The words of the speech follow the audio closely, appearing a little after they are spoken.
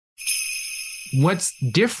What's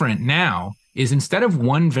different now is instead of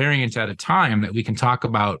one variant at a time that we can talk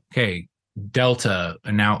about, okay, Delta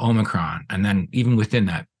and now Omicron, and then even within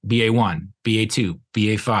that, BA1, BA2,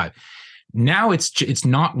 BA5. Now it's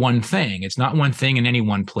not one thing. It's not one thing in any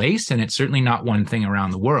one place, and it's certainly not one thing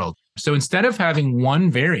around the world. So instead of having one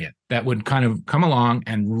variant that would kind of come along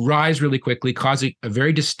and rise really quickly, causing a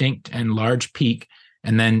very distinct and large peak,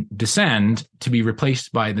 and then descend to be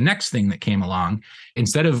replaced by the next thing that came along,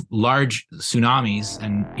 instead of large tsunamis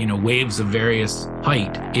and waves of various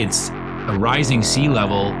height, it's a rising sea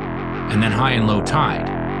level and then high and low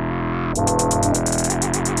tide.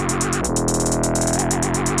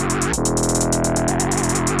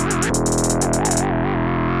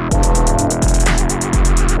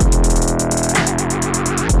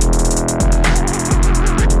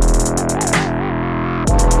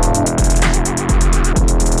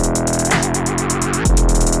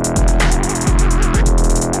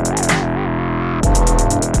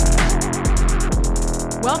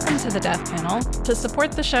 The Death Panel. To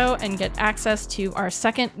support the show and get access to our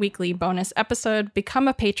second weekly bonus episode, become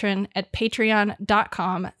a patron at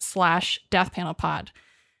patreon.com/deathpanelpod.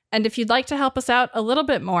 And if you'd like to help us out a little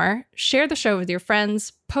bit more, share the show with your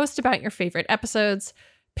friends, post about your favorite episodes,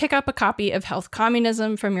 pick up a copy of Health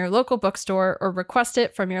Communism from your local bookstore or request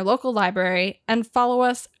it from your local library, and follow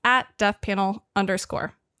us at deathpanel_.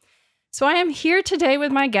 So I am here today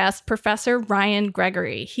with my guest, Professor Ryan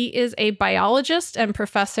Gregory. He is a biologist and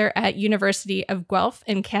professor at University of Guelph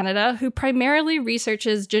in Canada who primarily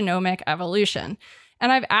researches genomic evolution.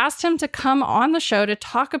 And I've asked him to come on the show to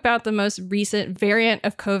talk about the most recent variant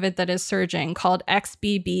of COVID that is surging, called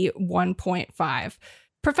XBB 1.5.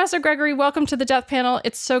 Professor Gregory, welcome to the Death Panel.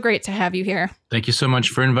 It's so great to have you here. Thank you so much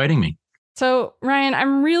for inviting me. So, Ryan,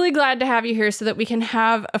 I'm really glad to have you here so that we can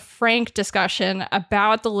have a frank discussion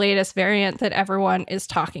about the latest variant that everyone is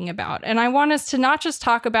talking about. And I want us to not just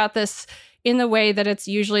talk about this in the way that it's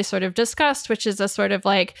usually sort of discussed, which is a sort of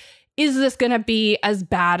like, is this going to be as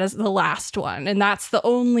bad as the last one? And that's the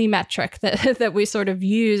only metric that we sort of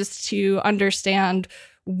use to understand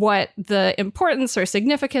what the importance or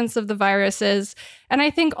significance of the virus is. And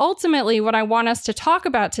I think ultimately what I want us to talk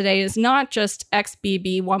about today is not just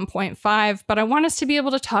XBB 1.5, but I want us to be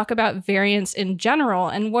able to talk about variants in general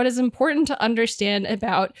and what is important to understand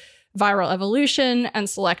about viral evolution and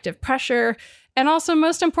selective pressure. And also,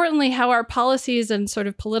 most importantly, how our policies and sort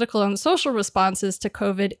of political and social responses to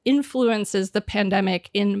COVID influences the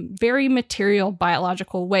pandemic in very material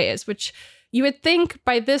biological ways, which you would think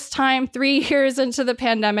by this time, 3 years into the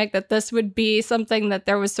pandemic, that this would be something that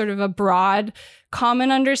there was sort of a broad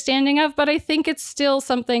common understanding of. But I think it's still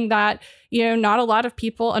something that, not a lot of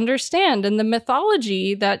people understand. And the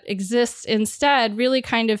mythology that exists instead really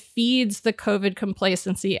kind of feeds the COVID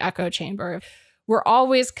complacency echo chamber. We're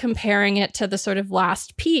always comparing it to the sort of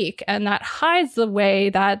last peak, and that hides the way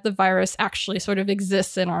that the virus actually sort of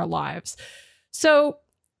exists in our lives. So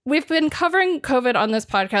we've been covering COVID on this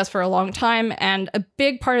podcast for a long time, and a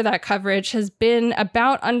big part of that coverage has been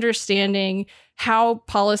about understanding how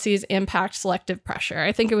policies impact selective pressure.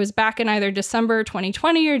 I think it was back in either December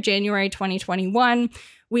 2020 or January 2021,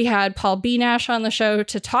 we had Paul B. Nash on the show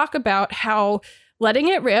to talk about how letting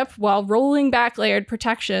it rip while rolling back layered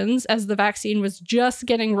protections as the vaccine was just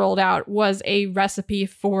getting rolled out was a recipe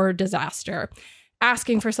for disaster,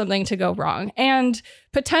 asking for something to go wrong, and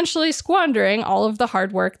potentially squandering all of the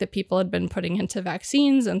hard work that people had been putting into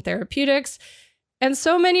vaccines and therapeutics. And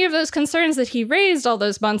so many of those concerns that he raised all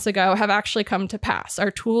those months ago have actually come to pass.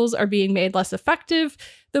 Our tools are being made less effective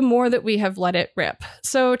the more that we have let it rip.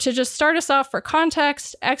 So to just start us off for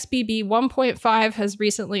context, XBB 1.5 has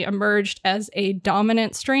recently emerged as a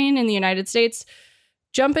dominant strain in the United States,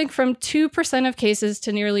 jumping from 2% of cases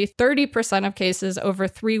to nearly 30% of cases over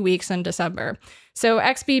 3 weeks in December. So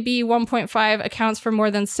XBB 1.5 accounts for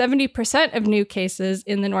more than 70% of new cases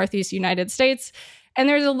in the Northeast United States. And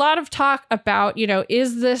there's a lot of talk about,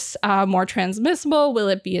 is this more transmissible? Will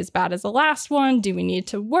it be as bad as the last one? Do we need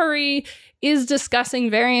to worry? Is discussing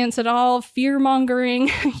variants at all fear-mongering?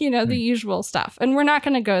 The usual stuff. And we're not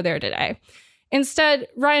going to go there today. Instead,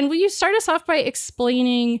 Ryan, will you start us off by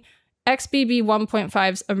explaining XBB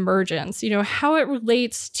 1.5's emergence, how it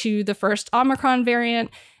relates to the first Omicron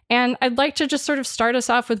variant? And I'd like to just sort of start us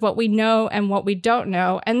off with what we know and what we don't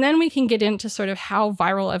know, and then we can get into sort of how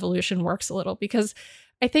viral evolution works a little, because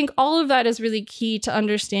I think all of that is really key to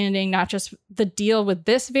understanding not just the deal with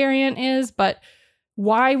this variant is, but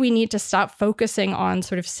why we need to stop focusing on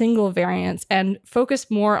sort of single variants and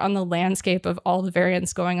focus more on the landscape of all the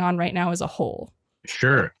variants going on right now as a whole.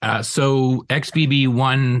 Sure. So XBB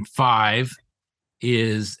 1.5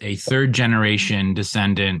 is a third generation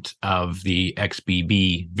descendant of the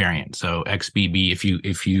XBB variant. So XBB,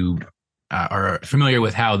 if you are familiar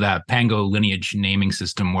with how that Pango lineage naming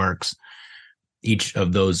system works, each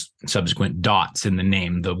of those subsequent dots in the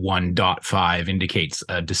name, the 1.5 indicates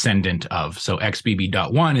a descendant of. So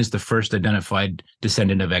XBB.1 is the first identified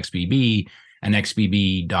descendant of XBB, and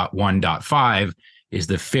XBB.1.5 is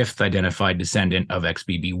the fifth identified descendant of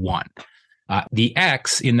XBB1. The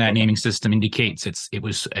X in that naming system indicates it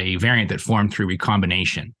was a variant that formed through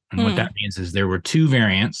recombination. And what that means is there were two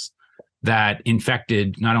variants that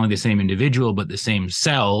infected not only the same individual, but the same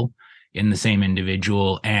cell in the same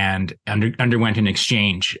individual, and underwent an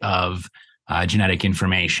exchange of genetic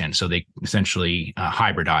information. So they essentially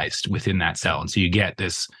hybridized within that cell. And so you get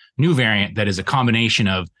this new variant that is a combination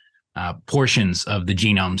of portions of the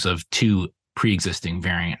genomes of two pre-existing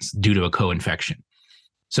variants due to a co-infection.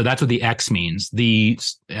 So that's what the X means. The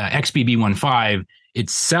XBB.1.5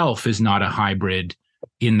 itself is not a hybrid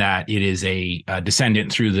in that it is a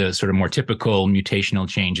descendant through the sort of more typical mutational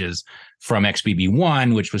changes from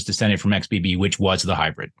XBB1, which was descended from XBB, which was the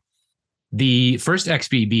hybrid. The first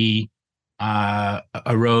XBB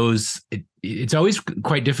arose, it's always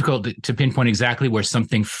quite difficult to pinpoint exactly where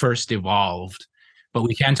something first evolved, but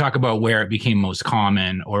we can talk about where it became most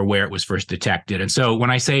common or where it was first detected. And so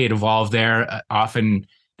when I say it evolved there, often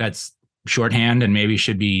that's shorthand and maybe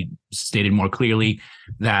should be stated more clearly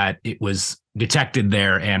that it was detected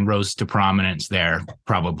there and rose to prominence there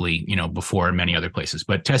probably, before many other places.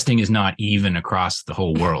 But testing is not even across the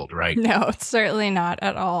whole world, right? No, it's certainly not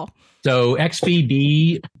at all. So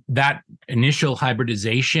XBB, that initial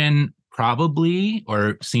hybridization probably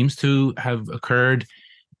or seems to have occurred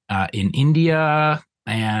in India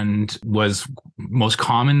and was most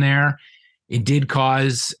common there. It did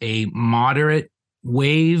cause a moderate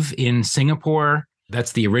wave in Singapore.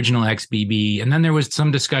 That's the original XBB. And then there was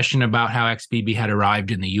some discussion about how XBB had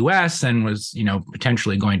arrived in the US and was,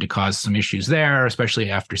 potentially going to cause some issues there,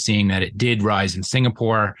 especially after seeing that it did rise in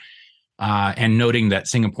Singapore and noting that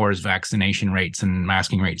Singapore's vaccination rates and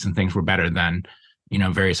masking rates and things were better than,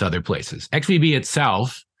 various other places. XBB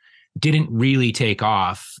itself didn't really take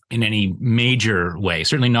off in any major way,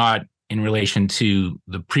 certainly not in relation to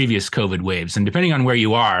the previous COVID waves. And depending on where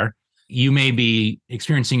you are, you may be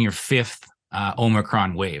experiencing your fifth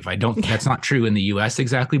Omicron wave. That's not true in the US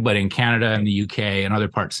exactly, but in Canada and the UK and other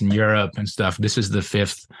parts in Europe and stuff, this is the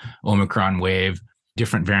fifth Omicron wave,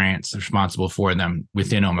 different variants responsible for them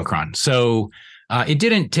within Omicron. So it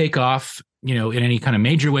didn't take off, in any kind of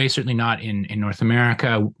major way, certainly not in North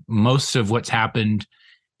America. Most of what's happened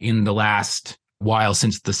in the last while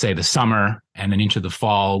since the summer and then into the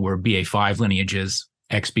fall were BA.5 lineages.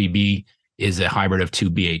 XBB is a hybrid of two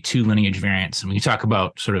BA.2 lineage variants. And we talk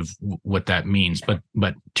about sort of what that means,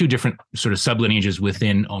 but two different sort of sublineages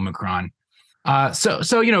within Omicron. So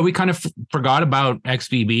we kind of forgot about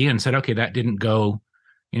XBB and said, okay, that didn't go,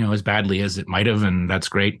 as badly as it might have, and that's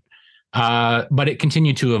great. But it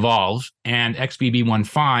continued to evolve, and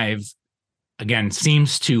XBB.1.5, again,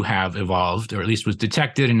 seems to have evolved, or at least was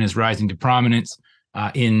detected and is rising to prominence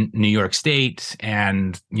in New York State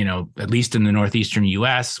and, at least in the northeastern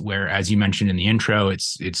US, where, as you mentioned in the intro,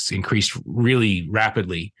 it's increased really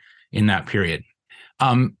rapidly in that period.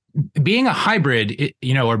 Being a hybrid,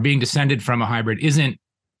 or being descended from a hybrid isn't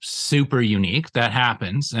super unique. That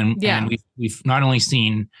happens. And we've not only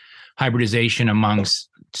seen hybridization amongst,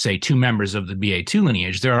 say, two members of the BA.2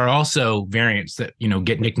 lineage, there are also variants that,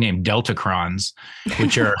 get nicknamed deltacrons,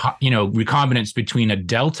 which are, recombinants between a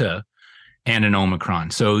delta and an Omicron.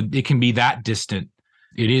 So it can be that distant.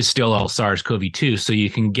 It is still all SARS-CoV-2. So you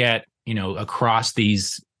can get, across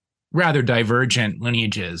these rather divergent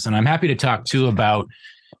lineages. And I'm happy to talk too about,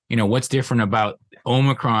 what's different about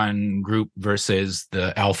Omicron group versus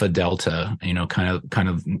the Alpha Delta, kind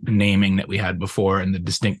of naming that we had before and the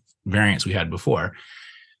distinct variants we had before.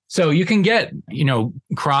 So you can get,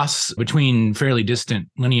 cross between fairly distant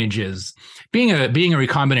lineages. Being a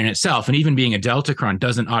recombinant itself, and even being a deltacron,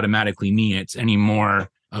 doesn't automatically mean it's any more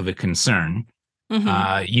of a concern.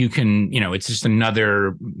 Mm-hmm. You can, it's just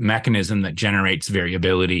another mechanism that generates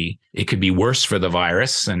variability. It could be worse for the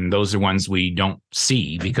virus, and those are ones we don't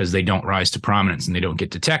see because they don't rise to prominence and they don't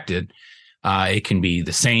get detected. It can be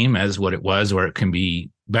the same as what it was, or it can be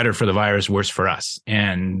better for the virus, worse for us.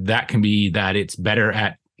 And that can be that it's better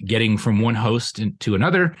at getting from one host to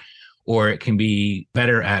another, or it can be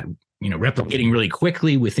better at, replicating really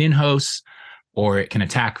quickly within hosts, or it can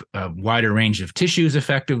attack a wider range of tissues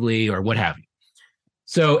effectively, or what have you.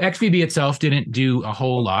 So XBB itself didn't do a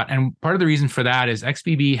whole lot. And part of the reason for that is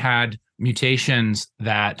XBB had mutations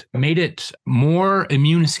that made it more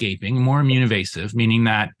immune escaping, more immune evasive, meaning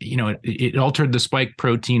that, it altered the spike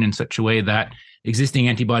protein in such a way that existing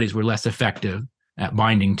antibodies were less effective at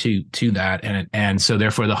binding to that. And so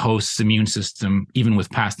therefore the host's immune system, even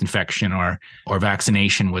with past infection or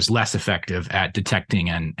vaccination, was less effective at detecting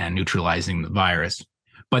and neutralizing the virus.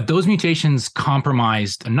 But those mutations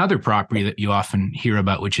compromised another property that you often hear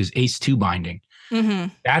about, which is ACE2 binding. Mm-hmm.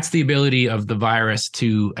 That's the ability of the virus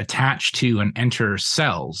to attach to and enter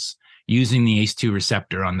cells using the ACE2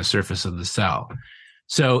 receptor on the surface of the cell.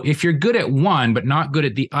 So if you're good at one, but not good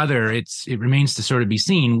at the other, it remains to sort of be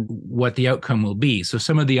seen what the outcome will be. So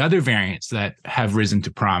some of the other variants that have risen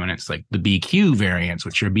to prominence, like the BQ variants,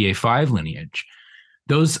 which are BA5 lineage,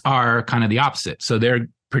 those are kind of the opposite. So they're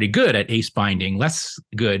pretty good at ACE binding, less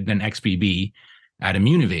good than XBB at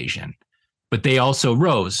immune evasion. But they also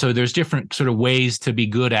rose. So there's different sort of ways to be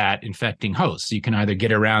good at infecting hosts. You can either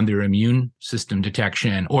get around their immune system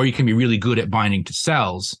detection, or you can be really good at binding to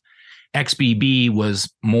cells. XBB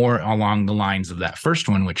was more along the lines of that first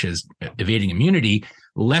one, which is evading immunity,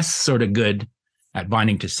 less sort of good at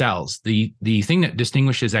binding to cells. The thing that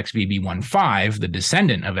distinguishes XBB.1.5, the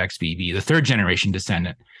descendant of XBB, the third generation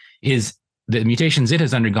descendant, is the mutations it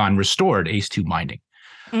has undergone restored ACE2 binding.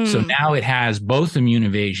 So now it has both immune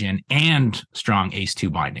evasion and strong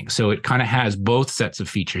ACE2 binding. So it kind of has both sets of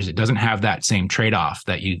features. It doesn't have that same trade-off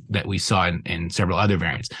that we saw in several other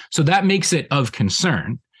variants. So that makes it of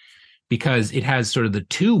concern, because it has sort of the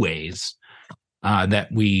two ways that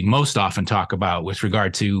we most often talk about with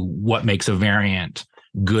regard to what makes a variant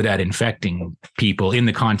good at infecting people in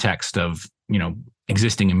the context of,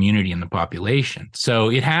 existing immunity in the population. So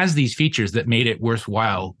it has these features that made it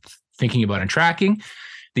worthwhile thinking about and tracking.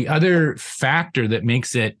 The other factor that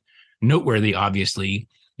makes it noteworthy, obviously,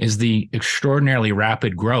 is the extraordinarily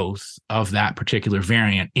rapid growth of that particular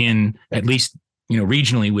variant in, at least,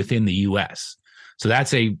 regionally within the US. So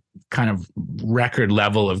that's a kind of record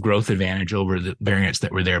level of growth advantage over the variants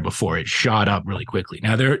that were there before. It shot up really quickly.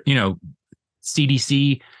 Now,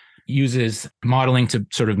 CDC uses modeling to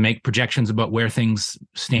sort of make projections about where things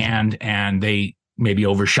stand, and they maybe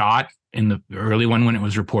overshot. In the early one, when it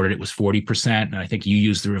was reported, it was 40%. And I think you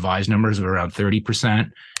used the revised numbers of around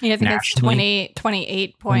 30%. Yeah, I think it's 28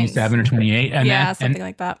 points. 27 or 28. And something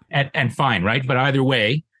like that. And fine, right? But either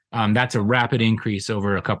way, that's a rapid increase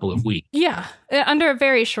over a couple of weeks. Yeah, under a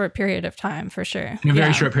very short period of time, for sure. In a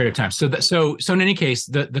very short period of time. So in any case,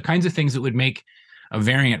 the kinds of things that would make a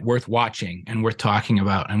variant worth watching and worth talking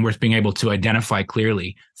about and worth being able to identify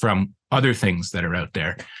clearly from other things that are out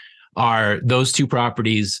there are those two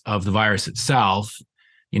properties of the virus itself,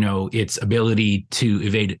 its ability to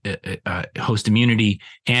evade host immunity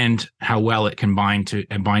and how well it can bind to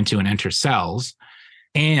and enter cells.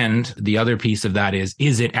 And the other piece of that is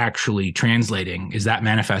it actually translating? Is that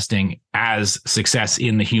manifesting as success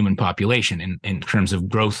in the human population in terms of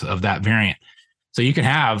growth of that variant? So you can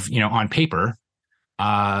have, on paper,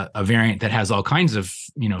 a variant that has all kinds of,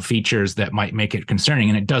 features that might make it concerning,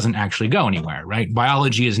 and it doesn't actually go anywhere, right?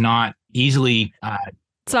 Biology is not easily...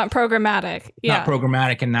 it's not programmatic. Yeah. Not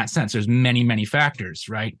programmatic in that sense. There's many, many factors,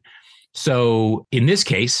 right? So in this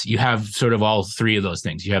case, you have sort of all three of those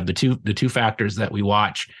things. You have the two factors that we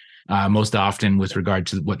watch most often with regard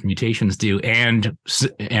to what mutations do, and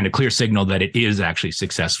a clear signal that it is actually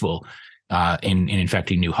successful in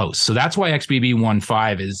infecting new hosts. So that's why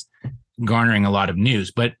XBB.1.5 is garnering a lot of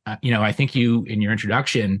news. But, I think you, in your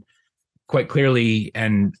introduction, quite clearly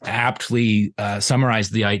and aptly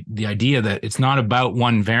summarized the idea that it's not about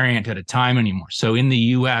one variant at a time anymore. So in the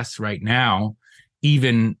US right now,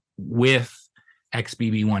 even with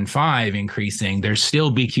XBB.1.5 increasing, there's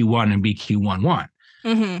still BQ1 and BQ.1.1.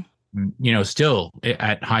 Mm-hmm. Still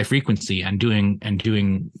at high frequency and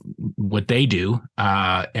doing what they do,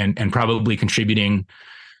 and probably contributing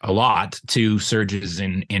a lot to surges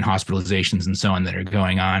in hospitalizations and so on that are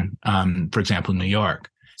going on, for example, in New York.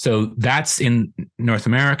 So that's in North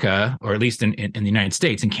America, or at least in the United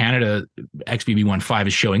States. In Canada, XBB.1.5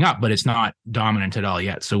 is showing up, but it's not dominant at all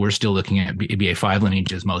yet. So we're still looking at BA5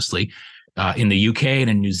 lineages mostly. In the UK and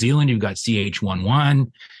in New Zealand, you've got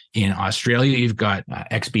CH.1.1. In Australia, you've got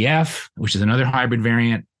XBF, which is another hybrid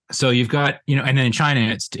variant. So you've got, and then in China,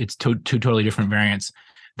 it's two totally different variants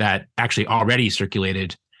that actually already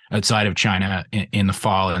circulated outside of China in the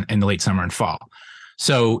fall and in the late summer and fall.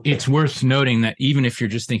 So it's worth noting that even if you're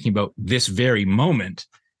just thinking about this very moment,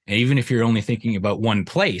 and even if you're only thinking about one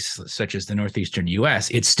place, such as the northeastern US,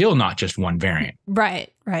 it's still not just one variant.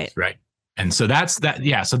 Right. And so that's that.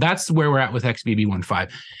 Yeah. So that's where we're at with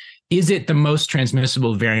XBB.1.5. Is it the most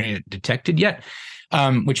transmissible variant detected yet?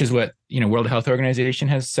 which is what, World Health Organization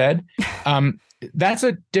has said. That's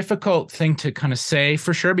a difficult thing to kind of say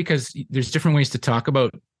for sure, because there's different ways to talk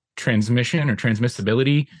about transmission or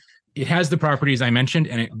transmissibility. It has the properties I mentioned,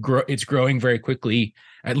 and it's growing very quickly,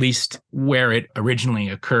 at least where it originally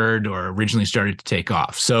occurred or originally started to take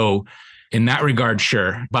off. So in that regard,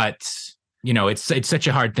 sure. But, it's such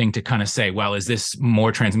a hard thing to kind of say, well, is this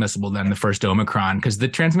more transmissible than the first Omicron? Because the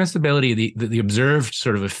transmissibility, the observed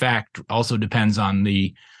sort of effect also depends on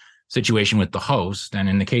the situation with the host. And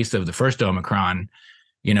in the case of the first Omicron,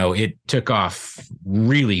 it took off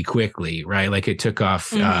really quickly, right? Like it took off,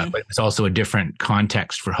 but it's also a different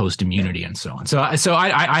context for host immunity and so on. So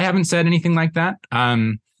I haven't said anything like that.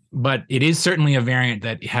 But it is certainly a variant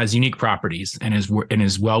that has unique properties and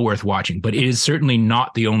is well worth watching. But it is certainly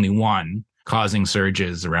not the only one causing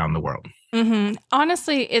surges around the world. Mm-hmm.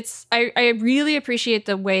 Honestly, I really appreciate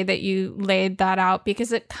the way that you laid that out,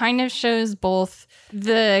 because it kind of shows both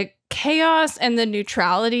the chaos and the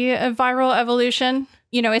neutrality of viral evolution.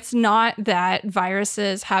 It's not that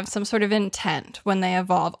viruses have some sort of intent when they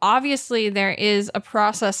evolve. Obviously, there is a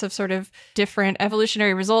process of sort of different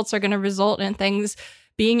evolutionary results are going to result in things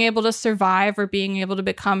being able to survive or being able to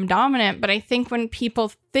become dominant. But I think when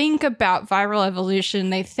people think about viral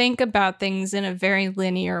evolution, they think about things in a very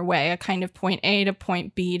linear way, a kind of point A to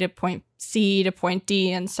point B to point C to point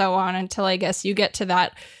D and so on, until I guess you get to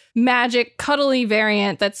that magic cuddly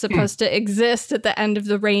variant that's supposed to exist at the end of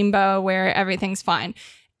the rainbow where everything's fine.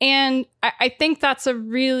 And I think that's a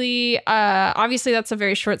really, obviously that's a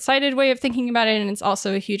very short-sighted way of thinking about it. And it's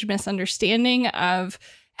also a huge misunderstanding of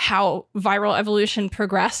how viral evolution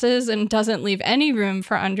progresses and doesn't leave any room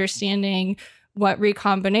for understanding what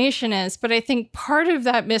recombination is. But I think part of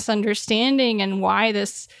that misunderstanding and why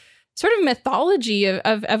this sort of mythology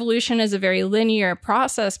of evolution as a very linear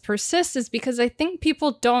process persists is because I think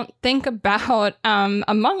people don't think about,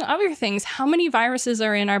 among other things, how many viruses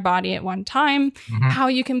are in our body at one time, how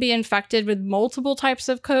you can be infected with multiple types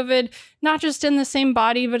of COVID, not just in the same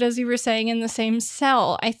body, but as you were saying, in the same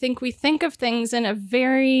cell. I think we think of things in a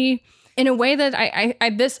way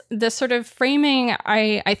that this sort of framing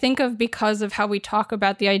I think of because of how we talk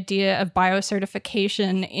about the idea of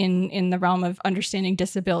biocertification in the realm of understanding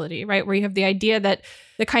disability, right? Where you have the idea that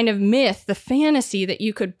the kind of myth, the fantasy that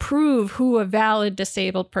you could prove who a valid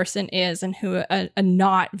disabled person is and who a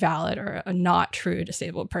not valid or a not true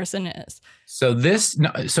disabled person is. So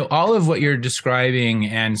all of what you're describing,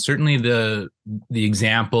 and certainly the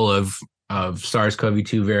example of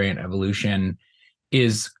SARS-CoV-2 variant evolution,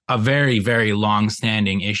 is a very, very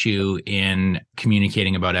long-standing issue in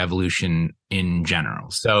communicating about evolution in general.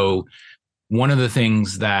 So one of the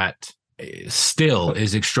things that still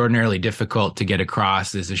is extraordinarily difficult to get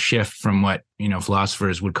across is a shift from what,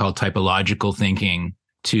 philosophers would call typological thinking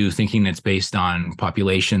to thinking that's based on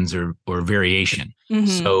populations or variation.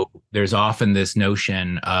 So there's often this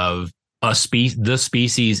notion of the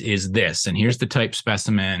species is this, and here's the type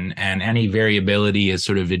specimen, and any variability is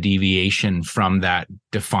sort of a deviation from that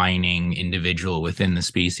defining individual within the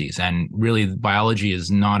species. And really, biology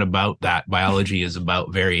is not about that. Biology is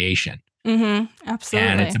about variation. Absolutely.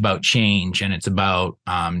 And it's about change, and it's about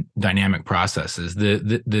dynamic processes.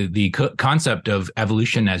 The concept of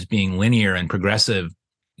evolution as being linear and progressive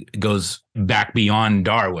goes back beyond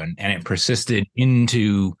Darwin, and it persisted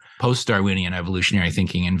into post-Darwinian evolutionary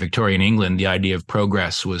thinking. In Victorian England, the idea of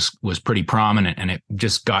progress was pretty prominent, and it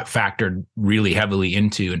just got factored really heavily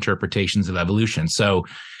into interpretations of evolution. So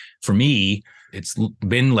for me, it's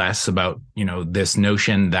been less about, this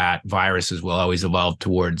notion that viruses will always evolve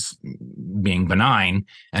towards being benign,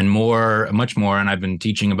 and much more, and I've been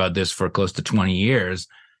teaching about this for close to 20 years,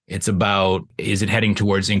 it's about, is it heading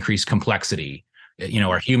towards increased complexity?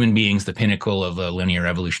 Are human beings the pinnacle of a linear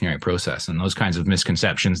evolutionary process? And those kinds of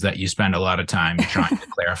misconceptions that you spend a lot of time trying to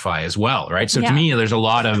clarify as well, right? So to me, there's a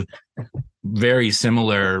lot of very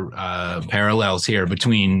similar parallels here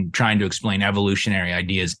between trying to explain evolutionary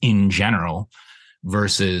ideas in general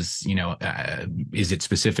versus, is it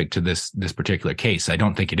specific to this particular case? I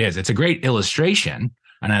don't think it is. It's a great illustration,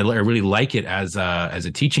 and I really like it as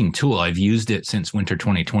a teaching tool. I've used it since winter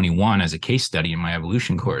 2021 as a case study in my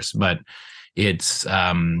evolution course, but it's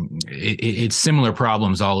similar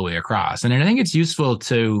problems all the way across. And I think it's useful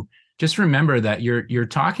to just remember that you're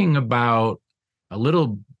talking about a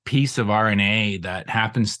little piece of RNA that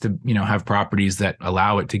happens to, have properties that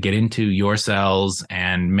allow it to get into your cells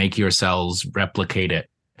and make your cells replicate it.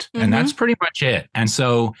 And that's pretty much it. And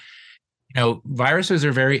so, viruses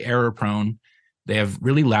are very error prone. They have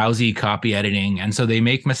really lousy copy editing. And so they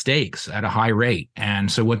make mistakes at a high rate.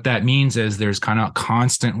 And so what that means is there's kind of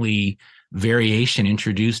constantly variation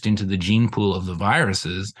introduced into the gene pool of the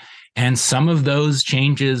viruses. And some of those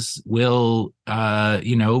changes will,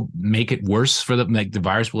 make it worse for the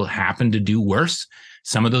virus will happen to do worse.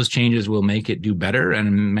 Some of those changes will make it do better,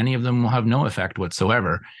 and many of them will have no effect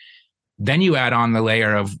whatsoever. Then you add on the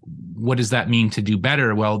layer of what does that mean to do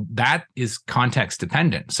better? Well, that is context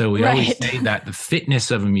dependent. So we always say that the fitness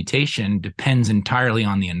of a mutation depends entirely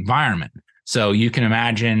on the environment. So you can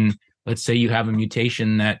imagine, let's say you have a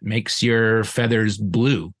mutation that makes your feathers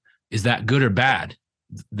blue. Is that good or bad?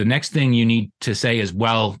 The next thing you need to say is,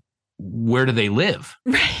 well, where do they live?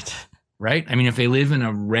 Right? I mean, if they live in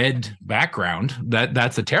a red background,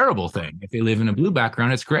 that's a terrible thing. If they live in a blue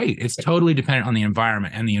background, it's great. It's totally dependent on the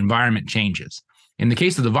environment, and the environment changes. In the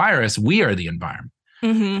case of the virus, we are the environment.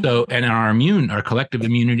 Mm-hmm. So, and our collective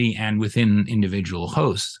immunity, and within individual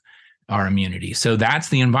hosts, our immunity. So that's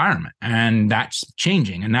the environment, and that's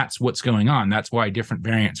changing, and that's what's going on. That's why different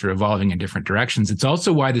variants are evolving in different directions. It's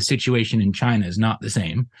also why the situation in China is not the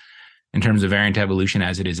same in terms of variant evolution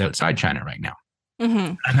as it is outside China right now.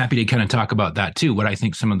 Mm-hmm. I'm happy to kind of talk about that too, what I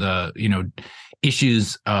think some of the,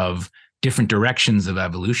 issues of different directions of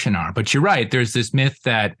evolution are. But you're right, there's this myth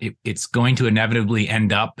that it's going to inevitably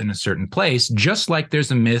end up in a certain place, just like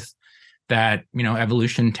there's a myth that,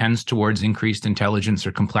 evolution tends towards increased intelligence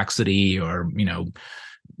or complexity or,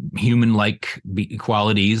 human-like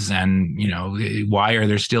qualities. And, why are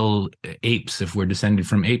there still apes if we're descended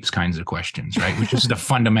from apes kinds of questions, right? Which is the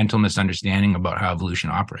fundamental misunderstanding about how evolution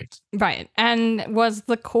operates. Right. And was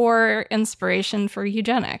the core inspiration for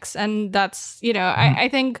eugenics. And that's, I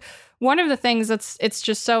think one of the things it's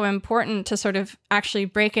just so important to sort of actually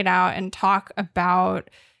break it out and talk about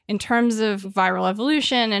in terms of viral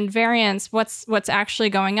evolution and variants, what's actually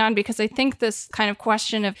going on, because I think this kind of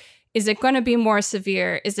question of, is it going to be more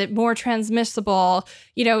severe? Is it more transmissible?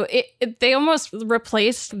 They almost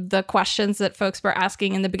replaced the questions that folks were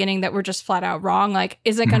asking in the beginning that were just flat out wrong. Like,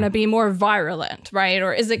 is it going to be more virulent, right?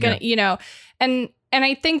 Or is it going to, and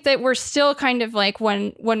I think that we're still kind of like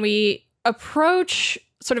when we approach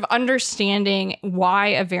sort of understanding why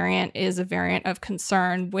a variant is a variant of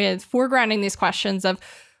concern with foregrounding these questions of,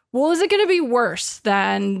 well, is it going to be worse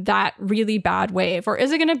than that really bad wave? Or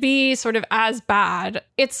is it going to be sort of as bad?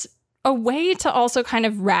 It's a way to also kind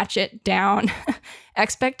of ratchet down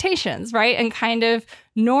expectations, right? And kind of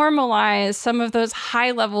normalize some of those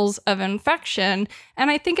high levels of infection.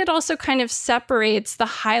 And I think it also kind of separates the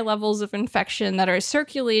high levels of infection that are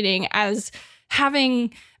circulating as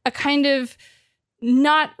having a kind of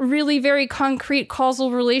not really very concrete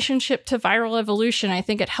causal relationship to viral evolution. I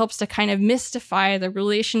think it helps to kind of mystify the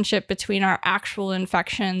relationship between our actual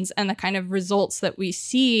infections and the kind of results that we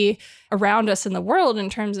see around us in the world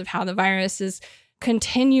in terms of how the virus is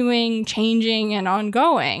continuing, changing, and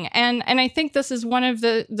ongoing. And I think this is one of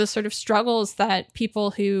the sort of struggles that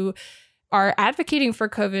people who are advocating for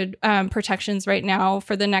COVID protections right now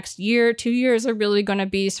for the next year, 2 years are really going to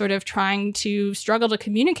be sort of trying to struggle to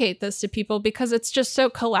communicate this to people, because it's just so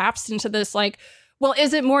collapsed into this like, well,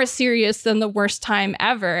 is it more serious than the worst time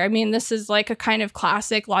ever? I mean, this is like a kind of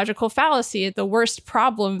classic logical fallacy, the worst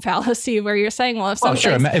problem fallacy, where you're saying, well, if something...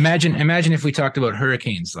 Oh, sure. Imagine if we talked about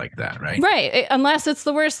hurricanes like that, right? Right. Unless it's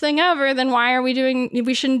the worst thing ever, then why are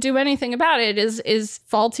we shouldn't do anything about it is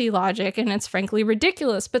faulty logic, and it's frankly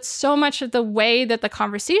ridiculous. But so much of the way that the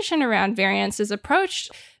conversation around variants is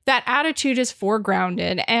approached, that attitude is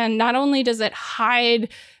foregrounded. And not only does it hide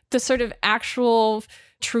the sort of actual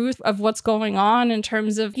truth of what's going on in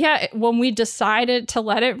terms of, when we decided to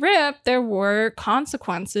let it rip, there were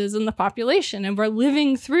consequences in the population, and we're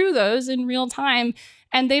living through those in real time.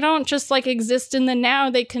 And they don't just like exist in the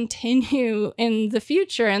now, they continue in the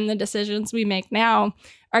future. And the decisions we make now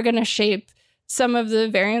are going to shape some of the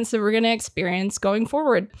variants that we're going to experience going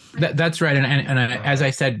forward. That's right. And as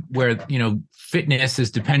I said, where, fitness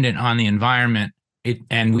is dependent on the environment,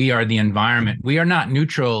 and we are the environment. We are not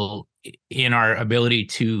neutral in our ability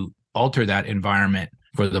to alter that environment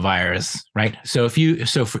for the virus, right? So if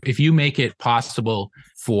you make it possible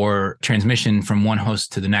for transmission from one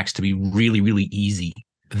host to the next to be really, really easy,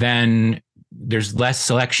 then there's less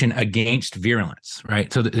selection against virulence,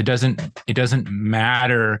 right? So it doesn't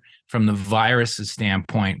matter from the virus's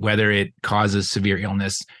standpoint whether it causes severe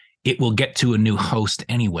illness. It will get to a new host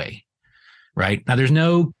anyway, right? Now, there's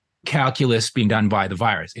no calculus being done by the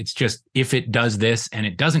virus. It's just, if it does this and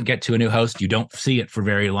it doesn't get to a new host, you don't see it for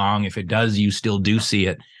very long. If it does, you still do see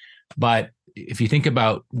it. But if you think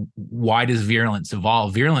about why does virulence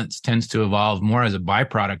evolve, virulence tends to evolve more as a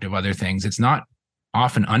byproduct of other things. It's not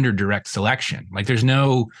often under direct selection. Like there's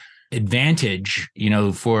no advantage,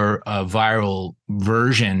 for a viral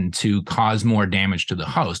version to cause more damage to the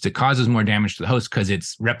host. It causes more damage to the host because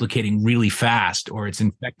it's replicating really fast, or it's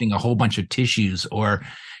infecting a whole bunch of tissues, or,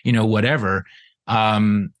 whatever.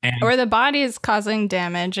 Or the body is causing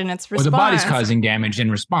damage in its response. Or the body's causing damage in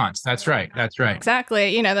response. That's right.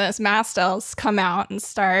 Exactly. Those mast cells come out and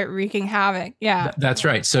start wreaking havoc. Yeah. That's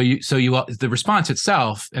right. So the response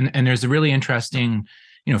itself, and there's a really interesting,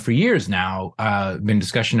 for years now, been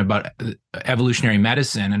discussion about evolutionary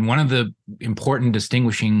medicine. And one of the important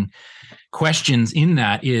distinguishing questions in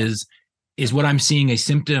that is what I'm seeing a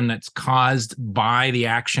symptom that's caused by the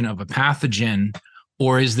action of a pathogen,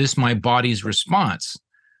 or is this my body's response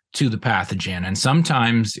to the pathogen? And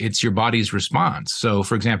sometimes it's your body's response. So,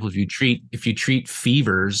 for example, if you treat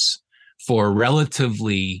fevers for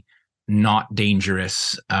relatively not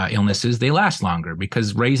dangerous illnesses, they last longer,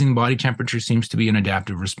 because raising body temperature seems to be an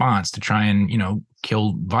adaptive response to try and,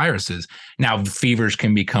 kill viruses. Now, fevers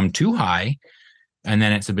can become too high, and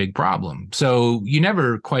then it's a big problem. So you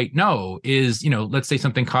never quite know, let's say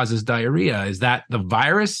something causes diarrhea. Is that the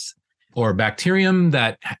virus or bacterium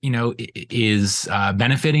that, is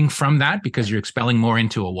benefiting from that because you're expelling more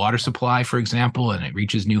into a water supply, for example, and it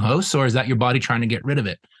reaches new hosts? Or is that your body trying to get rid of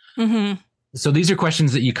it? Mm-hmm. So these are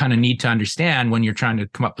questions that you kind of need to understand when you're trying to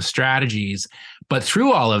come up with strategies. But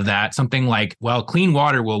through all of that, something like, clean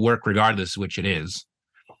water will work regardless of which it is.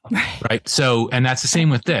 Right. So, and that's the same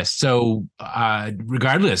with this. So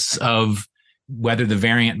regardless of whether the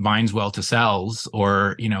variant binds well to cells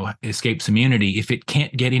or, escapes immunity, if it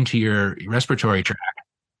can't get into your respiratory tract,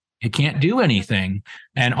 it can't do anything.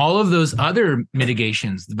 And all of those other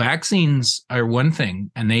mitigations, the vaccines are one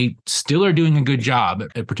thing, and they still are doing a good job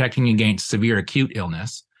at protecting against severe acute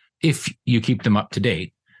illness if you keep them up to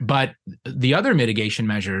date. But the other mitigation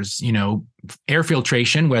measures, air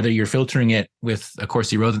filtration, whether you're filtering it with a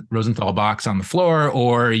Corsi Rosenthal box on the floor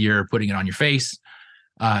or you're putting it on your face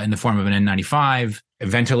in the form of an N95,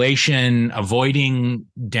 ventilation, avoiding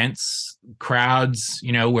dense crowds,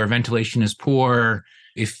 where ventilation is poor.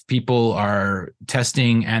 If people are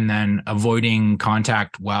testing and then avoiding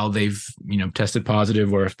contact while they've, tested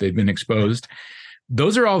positive, or if they've been exposed,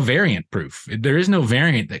 those are all variant proof. There is no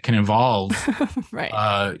variant that can evolve, right.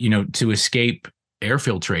 To escape air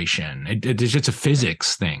filtration. It's just a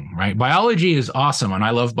physics thing, right? Biology is awesome, and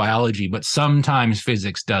I love biology, but sometimes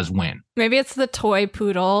physics does win. Maybe it's the toy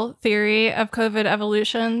poodle theory of COVID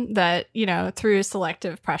evolution that, through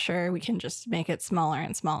selective pressure, we can just make it smaller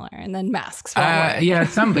and smaller, and then masks. But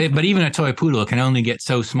even a toy poodle can only get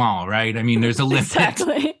so small, right? I mean, there's a limit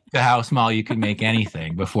exactly. to how small you can make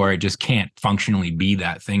anything before it just can't functionally be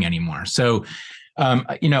that thing anymore. So,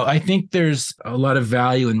 I think there's a lot of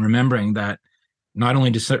value in remembering that not only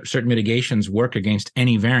do certain mitigations work against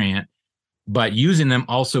any variant, but using them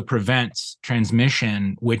also prevents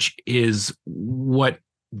transmission, which is what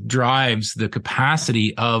drives the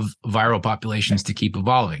capacity of viral populations to keep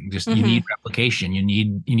evolving. You need replication. You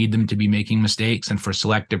need them to be making mistakes, and for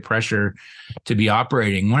selective pressure to be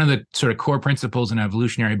operating. One of the sort of core principles in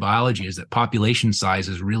evolutionary biology is that population size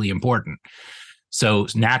is really important. So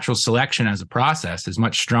natural selection as a process is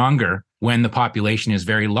much stronger when the population is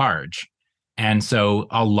very large. And so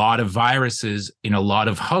a lot of viruses in a lot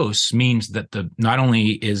of hosts means that not only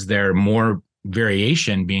is there more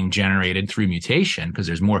variation being generated through mutation, because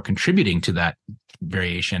there's more contributing to that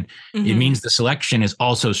variation, it means the selection is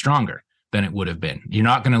also stronger than it would have been. You're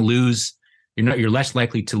not going to lose, you're less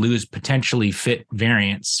likely to lose potentially fit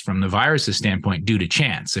variants from the virus's standpoint due to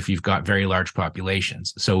chance if you've got very large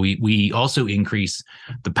populations. So we also increase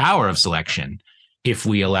the power of selection if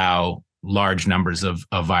we allow large numbers of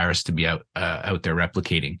virus to be out there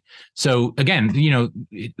replicating. So again,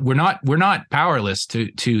 we're not powerless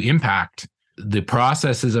to impact the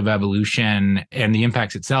processes of evolution and the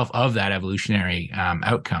impacts itself of that evolutionary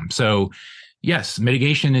outcome. So yes,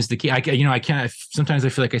 mitigation is the key. Sometimes I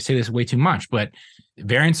feel like I say this way too much, but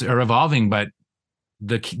variants are evolving, but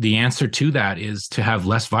the answer to that is to have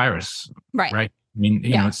less virus. Right. I mean,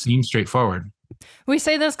 it seems straightforward. We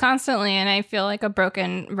say this constantly, and I feel like a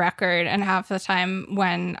broken record. And half the time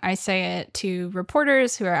when I say it to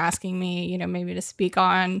reporters who are asking me, maybe to speak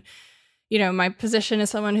on, my position as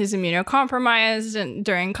someone who's immunocompromised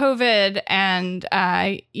during COVID. And,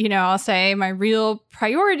 I'll say my real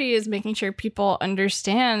priority is making sure people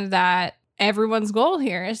understand that everyone's goal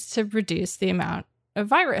here is to reduce the amount of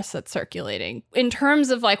virus that's circulating. In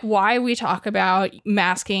terms of why we talk about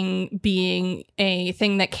masking being a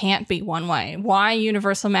thing that can't be one way, why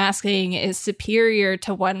universal masking is superior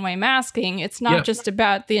to one-way masking, it's not just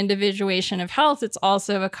about the individuation of health, it's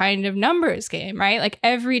also a kind of numbers game, right?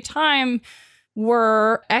 Every time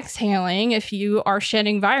we're exhaling, if you are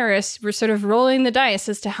shedding virus, we're sort of rolling the dice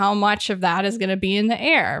as to how much of that is going to be in the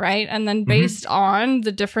air, right? And then based on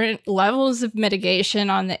the different levels of mitigation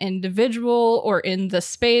on the individual or in the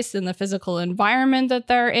space, in the physical environment that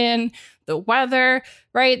they're in, the weather,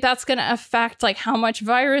 right? That's going to affect like how much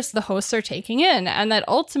virus the hosts are taking in. And that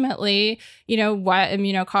ultimately, what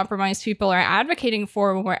immunocompromised people are advocating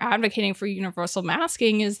for when we're advocating for universal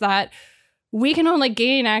masking is that we can only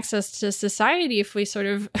gain access to society if we sort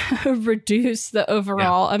of reduce the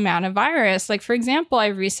overall amount of virus. Like, for example, I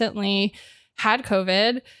recently had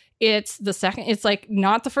COVID. It's like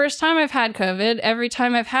not the first time I've had COVID. Every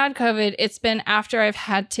time I've had COVID, it's been after I've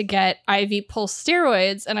had to get IV pulse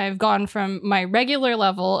steroids, and I've gone from my regular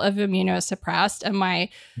level of immunosuppressed and my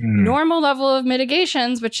normal level of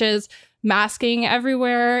mitigations, which is masking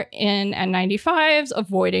everywhere in N95s,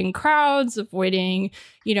 avoiding crowds, avoiding,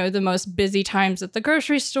 the most busy times at the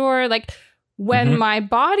grocery store. Like when my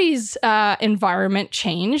body's environment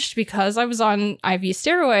changed because I was on IV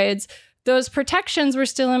steroids, those protections were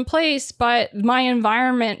still in place, but my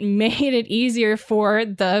environment made it easier for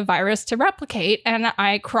the virus to replicate. And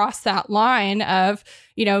I crossed that line of,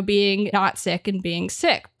 being not sick and being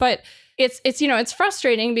sick. But it's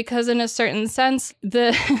frustrating because in a certain sense,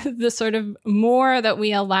 the sort of more that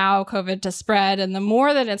we allow COVID to spread and the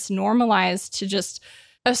more that it's normalized to just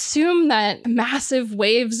assume that massive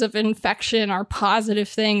waves of infection are positive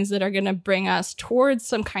things that are going to bring us towards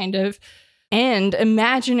some kind of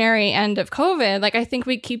imaginary end of COVID. Like, I think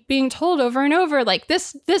we keep being told over and over, like,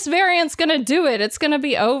 this variant's going to do it. It's going to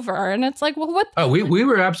be over. And it's like, well, what? Oh, we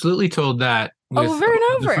were absolutely told that over and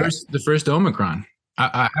over. The first Omicron.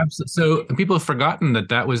 So people have forgotten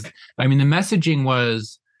that was, the messaging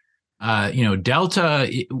was,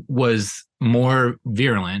 Delta was more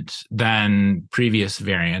virulent than previous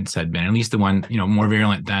variants had been, at least the one, more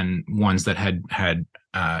virulent than ones that had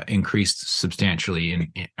increased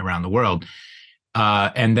substantially around the world.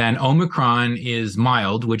 And then Omicron is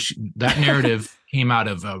mild, which that narrative came out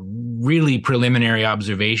of a really preliminary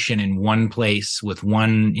observation in one place with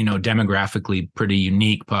one, demographically pretty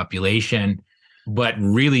unique population, but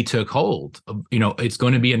really took hold. It's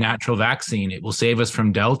going to be a natural vaccine. It will save us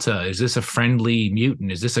from Delta. Is this a friendly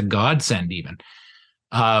mutant? Is this a godsend even?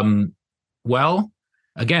 Well,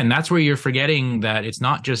 again, that's where you're forgetting that it's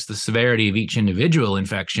not just the severity of each individual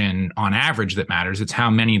infection on average that matters. It's how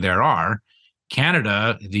many there are.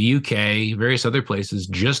 Canada, the UK, various other places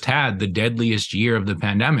just had the deadliest year of the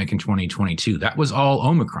pandemic in 2022. That was all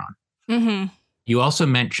Omicron. Mm-hmm. You also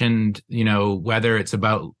mentioned, whether it's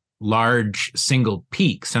about large single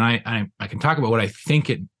peaks. And I can talk about what I think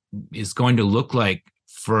it is going to look like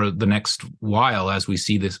for the next while as we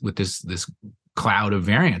see this with this cloud of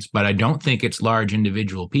variants. But I don't think it's large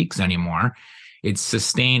individual peaks anymore. It's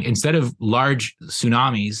sustained, instead of large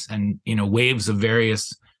tsunamis and, waves of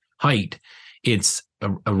various height, it's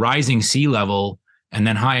a rising sea level and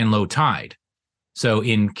then high and low tide. So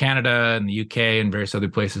in Canada and the UK and various other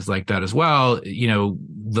places like that as well,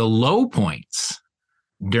 the low points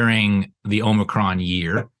during the Omicron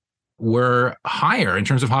year were higher in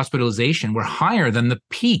terms of hospitalization, were higher than the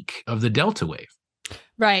peak of the Delta wave.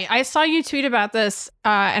 Right. I saw you tweet about this,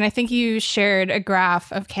 and I think you shared a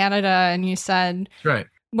graph of Canada, and you said, right,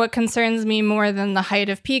 what concerns me more than the height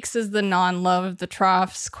of peaks is the non-low of the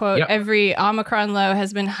troughs. Quote, yep. Every Omicron low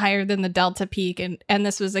has been higher than the Delta peak. And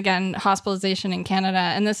this was, again, hospitalization in Canada.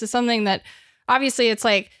 And this is something that, obviously, it's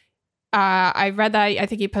like, I read that. I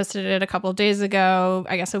think you posted it a couple of days ago,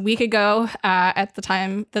 I guess a week ago, at the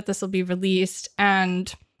time that this will be released.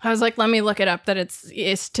 And I was like, let me look it up, that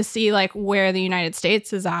it's to see like where the United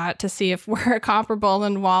States is at, to see if we're comparable.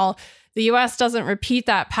 And while the US doesn't repeat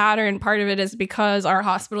that pattern, part of it is because our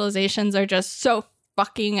hospitalizations are just so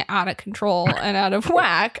fucking out of control and out of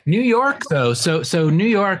whack. New York, though. So New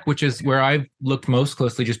York, which is where I've looked most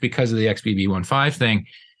closely just because of the XBB.1.5 thing,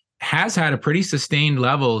 has had a pretty sustained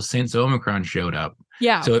level since Omicron showed up.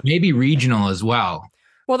 Yeah. So it may be regional as well.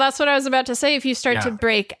 Well, that's what I was about to say. If you start to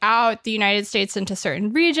break out the United States into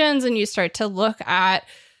certain regions and you start to look at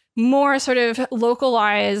more sort of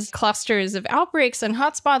localized clusters of outbreaks and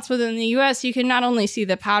hotspots within the US, you can not only see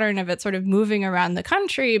the pattern of it sort of moving around the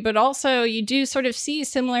country, but also you do sort of see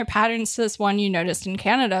similar patterns to this one you noticed in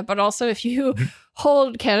Canada. But also if you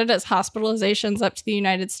hold Canada's hospitalizations up to the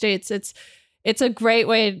United States, it's a great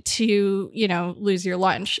way to, lose your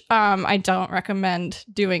lunch. I don't recommend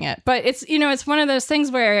doing it, but it's one of those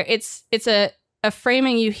things where it's a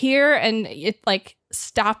framing you hear and it like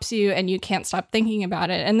stops you and you can't stop thinking about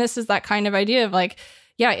it. And this is that kind of idea of like,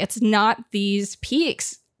 yeah, it's not these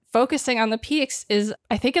peaks focusing on the peaks is,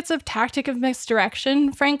 I think it's a tactic of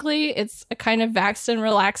misdirection, frankly. It's a kind of vaxxed and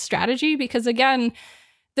relaxed strategy because, again,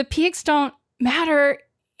 the peaks don't matter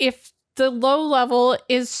if the low level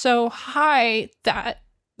is so high that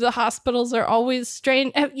the hospitals are always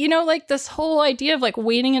strained. You know, like this whole idea of like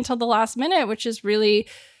waiting until the last minute, which is really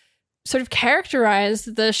sort of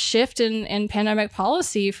characterized the shift in pandemic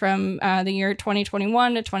policy from the year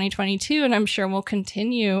 2021 to 2022. And I'm sure will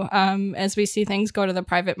continue as we see things go to the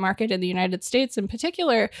private market in the United States in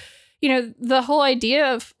particular. You know, the whole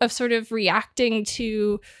idea of sort of reacting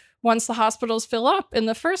to once the hospitals fill up in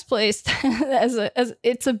the first place as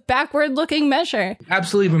it's a backward looking measure.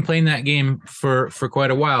 Absolutely been playing that game for quite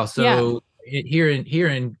a while. So here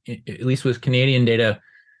in at least with Canadian data,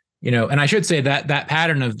 you know, and I should say that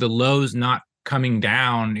pattern of the lows not coming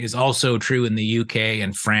down is also true in the UK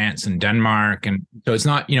and France and Denmark. And so it's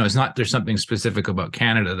not, there's something specific about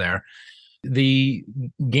Canada there. The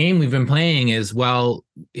game we've been playing is, well,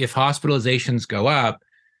 if hospitalizations go up,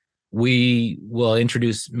 we will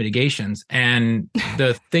introduce mitigations. And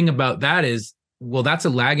the thing about that is, well, that's a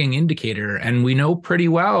lagging indicator. And we know pretty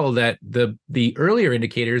well that the earlier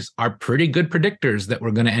indicators are pretty good predictors that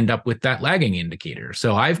we're going to end up with that lagging indicator.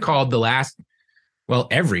 So I've called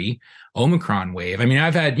every Omicron wave. I mean,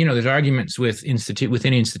 I've had, there's arguments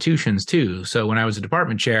within institutions too. So when I was a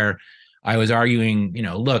department chair, I was arguing,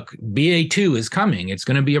 look, BA2 is coming. It's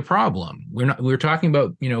going to be a problem. We're talking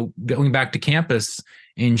about, going back to campus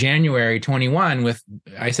in January 21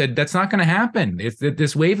 I said, that's not going to happen.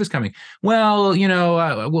 This wave is coming. Well,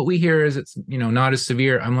 what we hear is it's, not as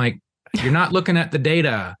severe. I'm like, you're not looking at the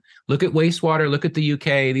data. Look at wastewater, look at the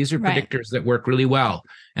UK. These are predictors that work really well.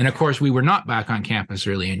 And of course, we were not back on campus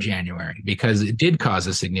early in January because it did cause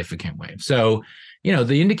a significant wave. So,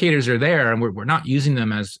 the indicators are there and we're not using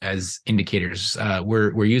them as indicators.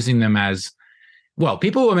 We're using them as, well,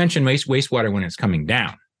 people will mention wastewater when it's coming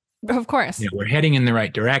down. Of course. We're heading in the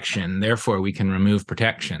right direction. Therefore, we can remove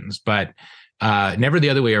protections, but never the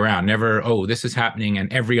other way around. Never, this is happening.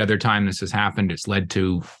 And every other time this has happened, it's led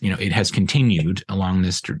to, it has continued along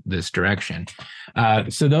this direction.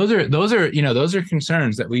 So those are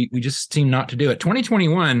concerns that we just seem not to do it.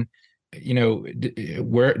 2021,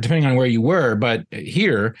 where depending on where you were, but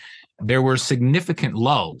here there were significant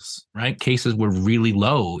lulls, right? Cases were really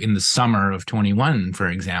low in the summer of 21, for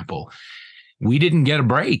example. We didn't get a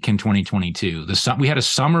break in 2022. We had a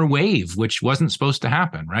summer wave, which wasn't supposed to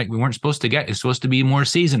happen, right? We weren't supposed to it's supposed to be more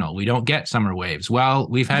seasonal. We don't get summer waves. Well,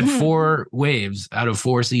 we've had 4 waves out of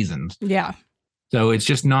 4 seasons. Yeah. So it's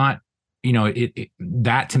just not,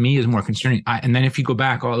 that to me is more concerning. And then if you go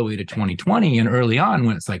back all the way to 2020 and early on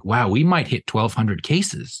when it's like, wow, we might hit 1,200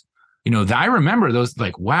 cases. I remember those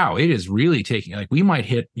like, wow, it is really taking, like we might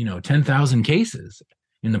hit, 10,000 cases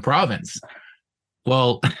in the province.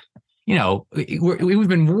 Well, we've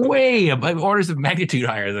been way above orders of magnitude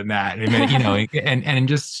higher than that. I mean, and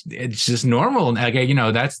just it's just normal. Like,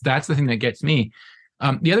 that's the thing that gets me.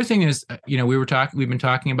 The other thing is, we've been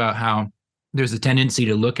talking about how there's a tendency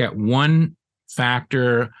to look at one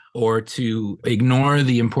factor or to ignore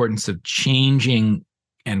the importance of changing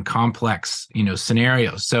and complex,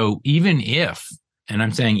 scenarios. So even if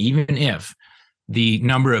the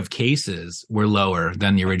number of cases were lower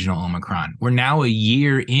than the original Omicron, we're now a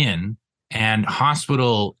year in and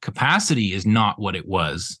hospital capacity is not what it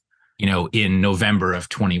was, in November of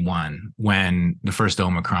 21 when the first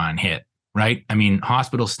Omicron hit, right? I mean,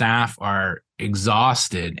 hospital staff are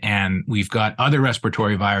exhausted and we've got other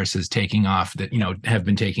respiratory viruses taking off that, have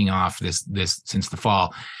been taking off this since the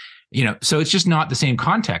fall, so it's just not the same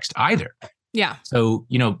context either. Yeah. So,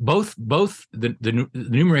 both the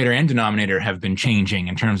numerator and denominator have been changing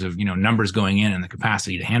in terms of, numbers going in and the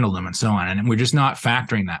capacity to handle them and so on. And we're just not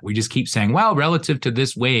factoring that. We just keep saying, well, relative to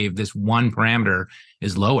this wave, this one parameter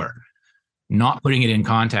is lower, not putting it in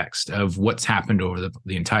context of what's happened over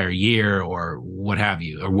the entire year or what have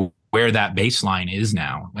you, or where that baseline is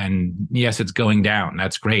now. And yes, it's going down.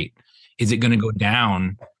 That's great. Is it going to go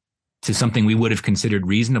down to something we would have considered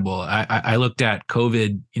reasonable? I looked at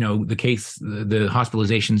COVID, the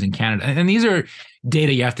hospitalizations in Canada, and these are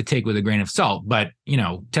data you have to take with a grain of salt, but,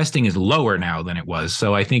 testing is lower now than it was.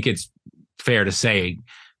 So I think it's fair to say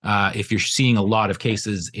if you're seeing a lot of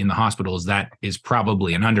cases in the hospitals, that is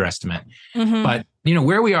probably an underestimate. Mm-hmm. But,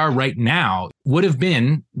 where we are right now would have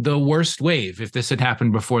been the worst wave if this had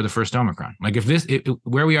happened before the first Omicron. Like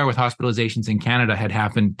where we are with hospitalizations in Canada had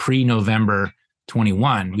happened pre-November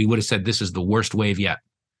 21, we would have said this is the worst wave yet.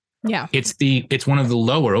 Yeah. It's one of the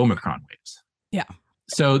lower Omicron waves. Yeah.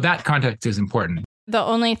 So that context is important. The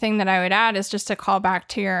only thing that I would add is just to call back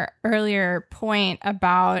to your earlier point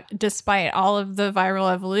about, despite all of the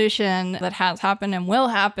viral evolution that has happened and will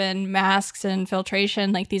happen, masks and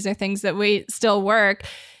filtration, like these are things that we still work.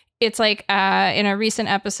 It's like in a recent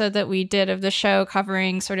episode that we did of the show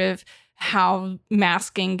covering sort of how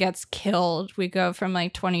masking gets killed, we go from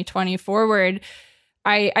like 2020 forward.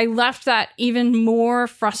 I left that even more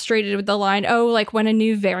frustrated with the line, oh, like when a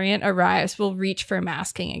new variant arrives, we'll reach for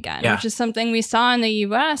masking again, which is something we saw in the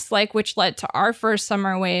US, like which led to our first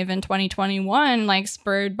summer wave in 2021, like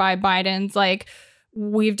spurred by Biden's, like,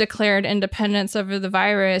 we've declared independence over the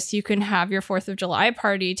virus. You can have your 4th of July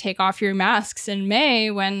party, take off your masks in May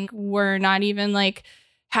when we're not even like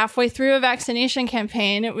halfway through a vaccination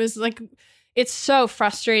campaign. It was like, it's so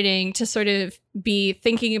frustrating to sort of be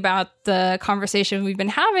thinking about the conversation we've been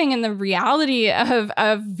having and the reality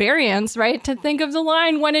of variants, right? To think of the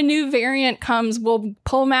line, when a new variant comes, we'll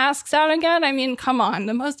pull masks out again. I mean, come on,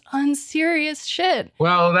 the most unserious shit.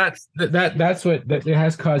 Well, that's what it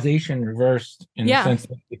has causation reversed in the sense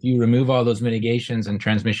that if you remove all those mitigations and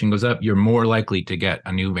transmission goes up, you're more likely to get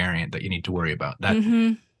a new variant that you need to worry about. That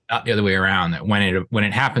not the other way around. That when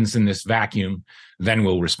it happens in this vacuum, then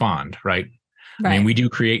we'll respond, right? I mean, we do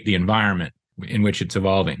create the environment in which it's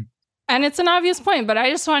evolving. And it's an obvious point, but I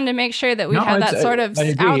just wanted to make sure that we had that sort of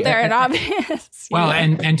out there and obvious. Well,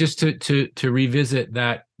 and just to revisit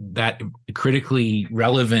that critically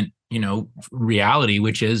relevant, reality,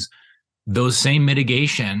 which is those same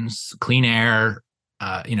mitigations, clean air,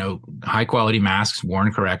 high quality masks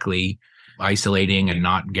worn correctly, isolating and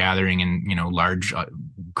not gathering in, large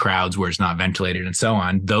crowds where it's not ventilated and so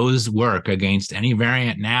on. Those work against any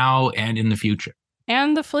variant now and in the future.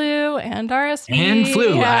 And the flu and RSV. And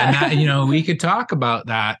flu. Yeah. And that, we could talk about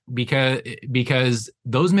that because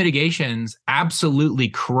those mitigations absolutely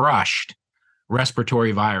crushed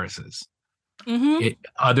respiratory viruses.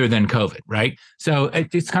 Other than COVID, right? So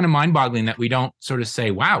it's kind of mind-boggling that we don't sort of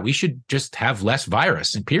say, wow, we should just have less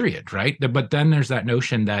virus, and period, right? But then there's that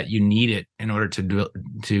notion that you need it in order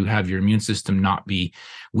to have your immune system not be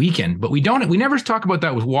weakened. But we never talk about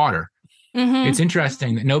that with water. It's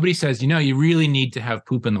interesting that nobody says, you really need to have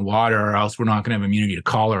poop in the water or else we're not going to have immunity to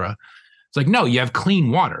cholera. It's like, no, you have clean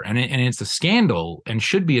water, and it's a scandal and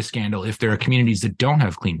should be a scandal if there are communities that don't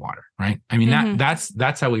have clean water, right? I mean,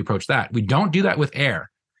 that's how we approach that. We don't do that with air,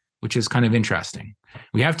 which is kind of interesting.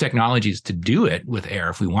 We have technologies to do it with air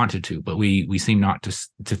if we wanted to, but we seem not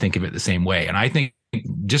to think of it the same way. And I think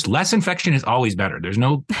just less infection is always better. There's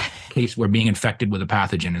no case where being infected with a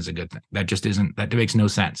pathogen is a good thing. That makes no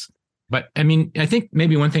sense. But I mean, I think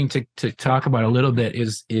maybe one thing to talk about a little bit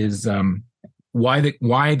is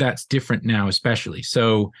why that's different now, especially.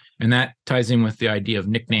 So, and that ties in with the idea of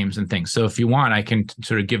nicknames and things. So if you want, I can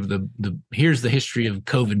sort of give here's the history of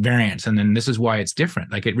COVID variants, and then this is why it's different.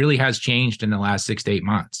 Like, it really has changed in the last 6 to 8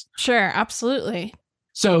 months. Sure, absolutely.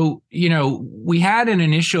 So, we had an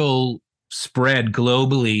initial spread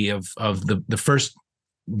globally of the first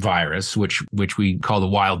virus, which we call the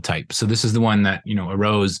wild type. So this is the one that,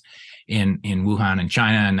 arose in Wuhan in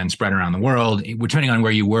China and then spread around the world. Depending on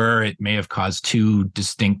where you were, it may have caused 2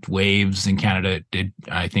 distinct waves. In Canada,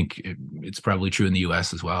 I think it's probably true in the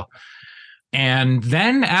US as well. And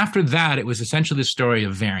then after that, it was essentially the story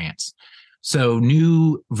of variants. So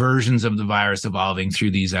new versions of the virus evolving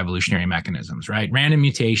through these evolutionary mechanisms, right? Random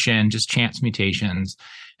mutation, just chance mutations,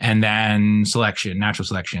 and then selection, natural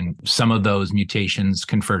selection. Some of those mutations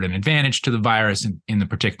conferred an advantage to the virus in the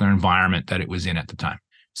particular environment that it was in at the time.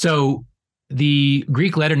 So the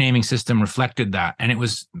Greek letter naming system reflected that, and it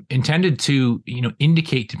was intended to,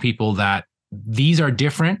 indicate to people that these are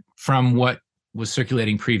different from what was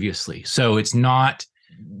circulating previously. So it's not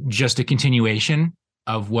just a continuation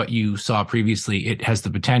of what you saw previously. It has the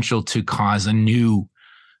potential to cause a new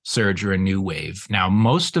surge or a new wave. Now,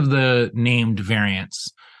 most of the named variants,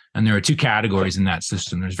 and there are 2 categories in that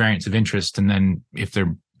system. There's variants of interest, and then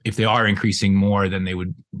if they are increasing more, then they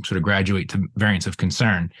would sort of graduate to variants of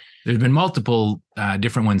concern. There's been multiple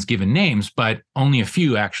different ones given names, but only a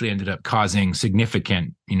few actually ended up causing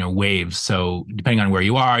significant, waves. So depending on where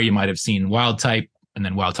you are, you might have seen wild type, and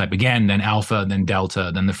then wild type again, then alpha, then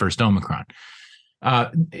delta, then the first Omicron.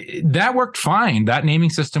 That worked fine. That naming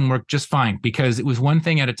system worked just fine because it was one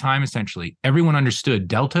thing at a time, essentially. Everyone understood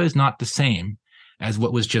Delta is not the same as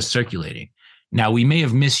what was just circulating. Now, we may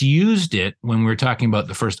have misused it when we were talking about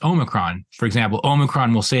the first Omicron. For example,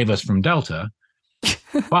 Omicron will save us from Delta,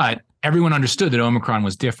 but everyone understood that Omicron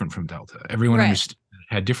was different from Delta. Everyone understood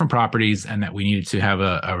it had different properties and that we needed to have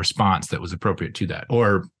a response that was appropriate to that.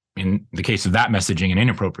 Or in the case of that messaging, an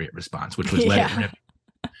inappropriate response, which was let it rip.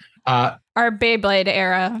 Our Beyblade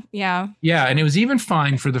era. Yeah. Yeah. And it was even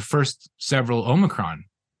fine for the first several Omicron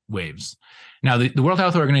waves. Now, the World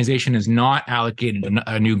Health Organization has not allocated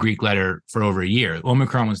a new Greek letter for over a year.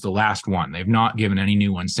 Omicron was the last one. They've not given any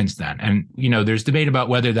new ones since then. And, there's debate about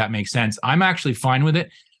whether that makes sense. I'm actually fine with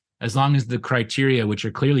it as long as the criteria, which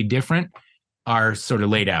are clearly different, are sort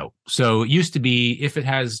of laid out. So it used to be if it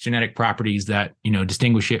has genetic properties that,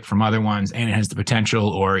 distinguish it from other ones and it has the potential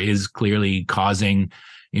or is clearly causing,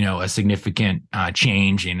 a significant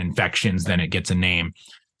change in infections, then it gets a name.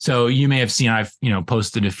 So you may have seen I've,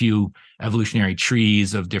 posted a few evolutionary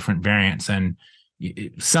trees of different variants, and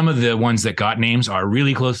some of the ones that got names are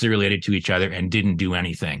really closely related to each other and didn't do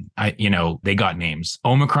anything. They got names.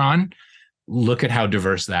 Omicron, look at how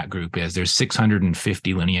diverse that group is. There's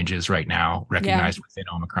 650 lineages right now recognized within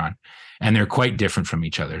Omicron, and they're quite different from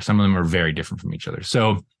each other. Some of them are very different from each other.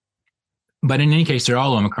 So, but in any case, they're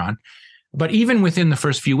all Omicron. But even within the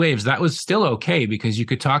first few waves, that was still okay because you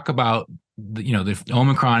could talk about the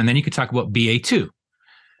Omicron, and then you could talk about BA2,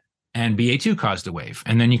 and BA2 caused a wave.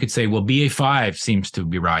 And then you could say, well, BA5 seems to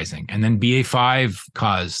be rising, and then BA5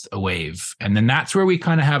 caused a wave. And then that's where we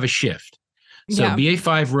kind of have a shift. So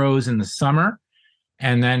BA5 rose in the summer,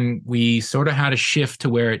 and then we sort of had a shift to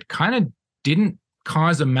where it kind of didn't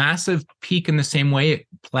cause a massive peak in the same way. It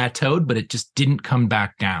plateaued, but it just didn't come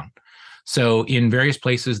back down. So in various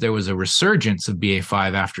places, there was a resurgence of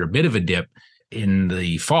BA5 after a bit of a dip in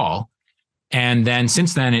the fall. And then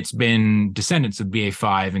since then, it's been descendants of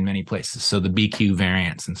BA5 in many places. So the BQ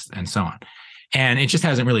variants and so on. And it just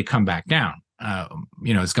hasn't really come back down.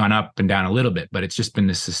 It's gone up and down a little bit, but it's just been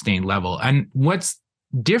this sustained level. And what's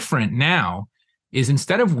different now is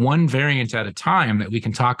instead of one variant at a time that we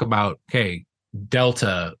can talk about, okay,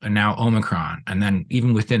 Delta and now Omicron, and then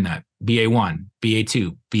even within that, BA1,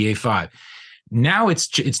 BA2, BA5. Now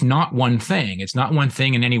it's not one thing. It's not one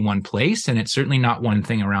thing in any one place, and it's certainly not one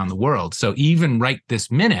thing around the world. So even right this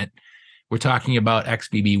minute, we're talking about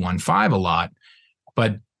XBB.1.5 a lot,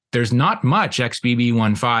 but there's not much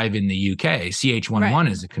XBB.1.5 in the UK. CH11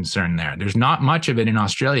 is a concern there. There's not much of it in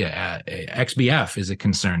Australia. XBF is a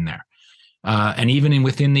concern there. And even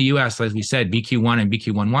within the US, as we said, BQ1 and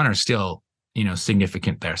BQ11 are still,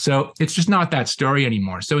 significant there. So it's just not that story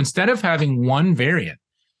anymore. So instead of having one variant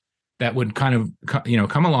that would kind of,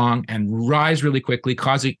 come along and rise really quickly,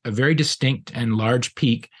 cause a very distinct and large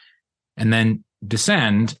peak, and then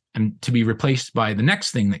descend and to be replaced by the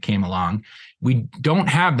next thing that came along, we don't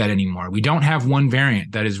have that anymore. We don't have one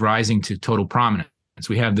variant that is rising to total prominence.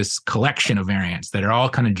 We have this collection of variants that are all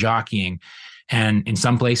kind of jockeying. And in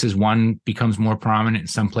some places, one becomes more prominent. In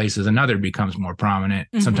some places, another becomes more prominent.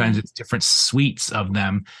 Mm-hmm. Sometimes it's different suites of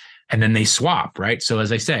them. And then they swap, right? So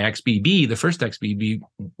as I say, XBB, the first XBB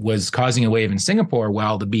was causing a wave in Singapore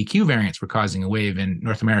while the BQ variants were causing a wave in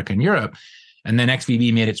North America and Europe. And then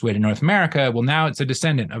XBB made its way to North America. Well, now it's a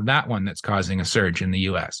descendant of that one that's causing a surge in the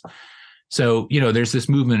US. So, there's this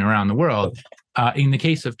movement around the world. In the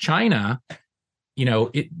case of China,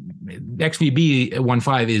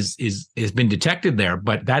 XBB.1.5 has been detected there,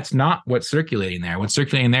 but that's not what's circulating there. What's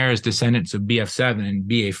circulating there is descendants of BF7 and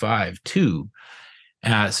BA5 too.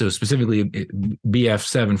 So specifically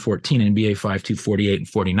BF7 14 and BA5 248 and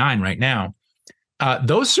 49 right now.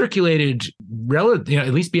 Those circulated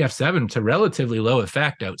at least BF7 to relatively low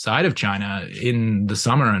effect outside of China in the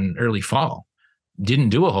summer and early fall. Didn't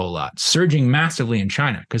do a whole lot, surging massively in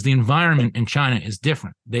China because the environment in China is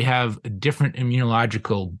different. They have a different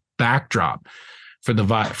immunological backdrop for the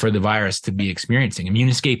virus to be experiencing. Immune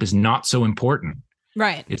escape is not so important.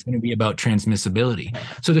 Right. It's going to be about transmissibility.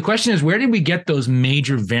 So the question is, where did we get those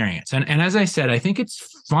major variants? And as I said, I think it's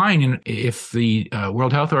fine if the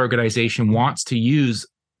World Health Organization wants to use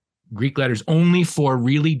Greek letters only for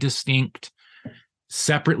really distinct,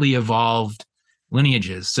 separately evolved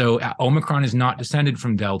lineages. So Omicron is not descended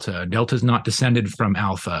from Delta. Delta is not descended from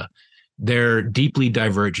Alpha. They're deeply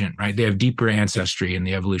divergent, right? They have deeper ancestry in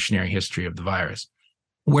the evolutionary history of the virus.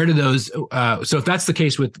 Where do those? So if that's the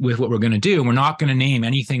case with what we're going to do, we're not going to name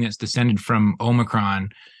anything that's descended from Omicron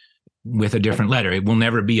with a different letter. It will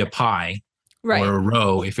never be a pi or a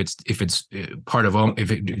rho if it's part of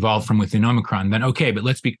if it evolved from within Omicron. Then okay, but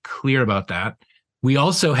let's be clear about that. We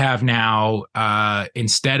also have now,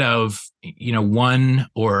 instead of, one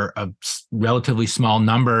or a relatively small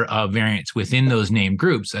number of variants within those named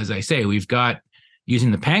groups, as I say, we've got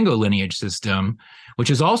using the Pango lineage system,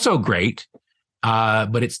 which is also great,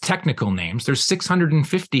 but it's technical names. There's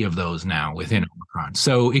 650 of those now within Omicron.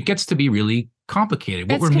 So it gets to be really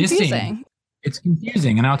complicated. What we're missing, it's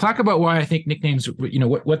confusing. And I'll talk about why I think nicknames,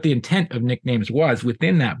 what the intent of nicknames was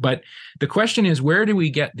within that. But the question is, where do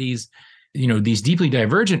we get these these deeply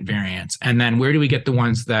divergent variants, and then where do we get the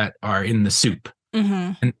ones that are in the soup?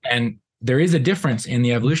 And there is a difference in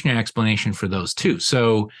the evolutionary explanation for those two.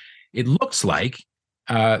 So it looks like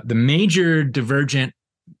the major divergent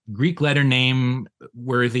Greek letter name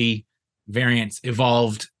worthy variants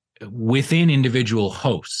evolved within individual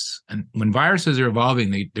hosts. And when viruses are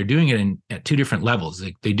evolving, they're doing it at two different levels.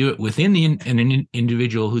 They do it within an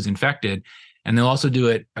individual who's infected, and they'll also do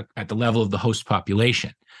it at the level of the host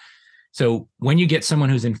population. So when you get someone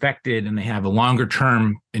who's infected and they have a longer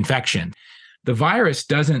term infection, the virus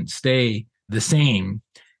doesn't stay the same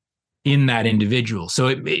in that individual.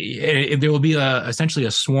 So there will be essentially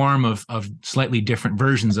a swarm of slightly different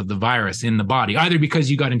versions of the virus in the body, either because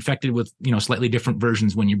you got infected with slightly different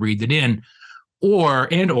versions when you breathed it in, or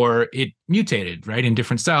it mutated, right, in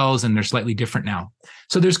different cells, and they're slightly different now.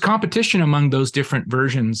 So there's competition among those different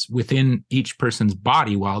versions within each person's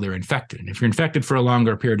body while they're infected. And if you're infected for a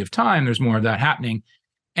longer period of time, there's more of that happening,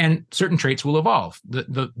 and certain traits will evolve.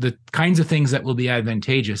 The kinds of things that will be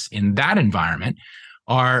advantageous in that environment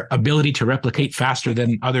are ability to replicate faster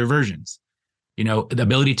than other versions, the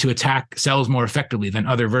ability to attack cells more effectively than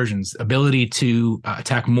other versions, ability to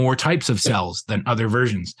attack more types of cells than other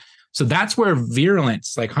versions. So that's where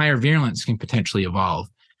virulence, like higher virulence, can potentially evolve,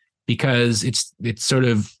 because it's sort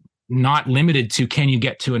of not limited to can you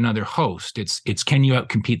get to another host. It's can you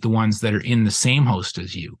outcompete the ones that are in the same host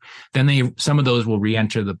as you. Then some of those will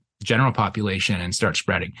re-enter the general population and start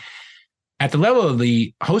spreading. At the level of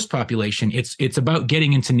the host population, it's about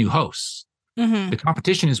getting into new hosts. The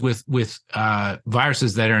competition is with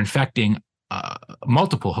viruses that are infecting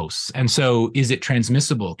multiple hosts. And so is it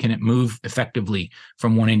transmissible? Can it move effectively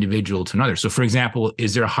from one individual to another? So for example,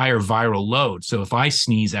 is there a higher viral load? So if I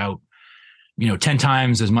sneeze out, 10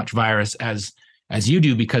 times as much virus as you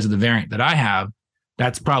do because of the variant that I have,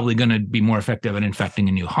 that's probably going to be more effective at infecting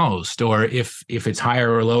a new host. Or if it's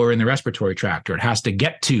higher or lower in the respiratory tract, or it has to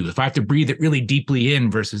get to, if I have to breathe it really deeply in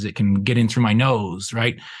versus it can get in through my nose,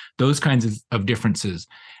 right? Those kinds of differences.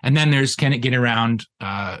 And then can it get around,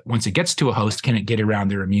 once it gets to a host, can it get around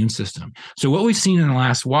their immune system? So what we've seen in the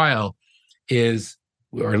last while is,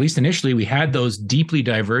 or at least initially, we had those deeply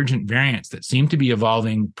divergent variants that seem to be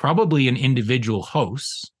evolving probably in individual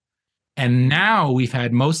hosts. And now we've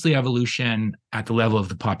had mostly evolution at the level of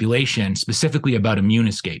the population, specifically about immune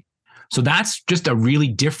escape. So that's just a really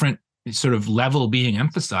different sort of level being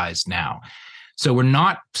emphasized now. So we're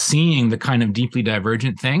not seeing the kind of deeply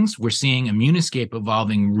divergent things. We're seeing immune escape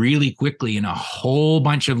evolving really quickly in a whole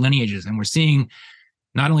bunch of lineages. And we're seeing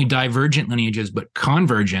not only divergent lineages, but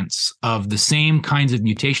convergence of the same kinds of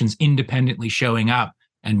mutations independently showing up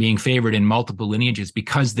and being favored in multiple lineages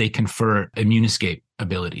because they confer immune escape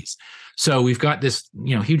abilities. So we've got this,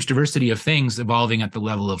 huge diversity of things evolving at the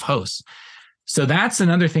level of hosts. So that's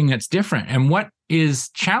another thing that's different. And what is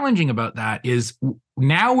challenging about that is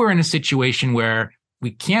now we're in a situation where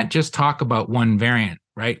we can't just talk about one variant,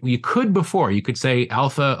 right? You could before. You could say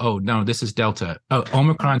alpha, oh, no, this is delta. Oh,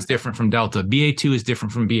 Omicron's different from delta. BA2 is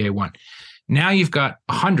different from BA1. Now you've got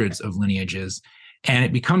hundreds of lineages, and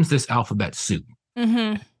it becomes this alphabet soup.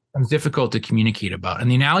 It's difficult to communicate about.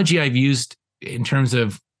 And the analogy I've used in terms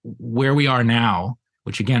of where we are now,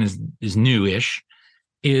 which again is new-ish,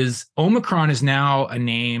 is Omicron is now a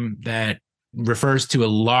name that refers to a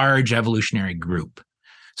large evolutionary group.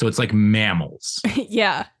 So it's like mammals.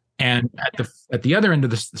 Yeah. And at the other end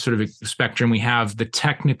of the sort of spectrum, we have the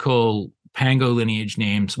technical Pango lineage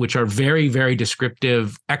names, which are very, very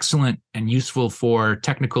descriptive, excellent, and useful for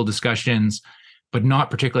technical discussions, but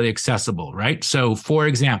not particularly accessible, right? So, for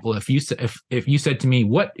example, if you said to me,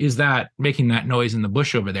 "What is that making that noise in the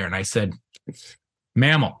bush over there?" and I said,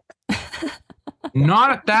 "Mammal,"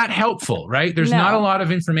 not that helpful, right? There's not a lot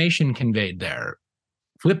of information conveyed there.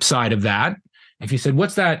 Flip side of that, if you said,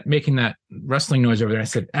 "What's that making that rustling noise over there?" I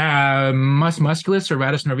said, "Mus musculus or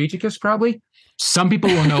Rattus norvegicus, probably." Some people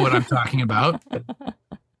will know what I'm talking about.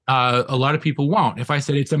 A lot of people won't. If I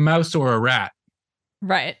said it's a mouse or a rat,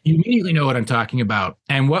 right, you immediately know what I'm talking about.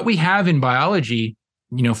 And what we have in biology,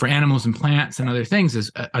 for animals and plants and other things, is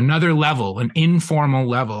another level, an informal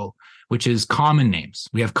level, which is common names.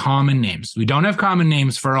 We have common names. We don't have common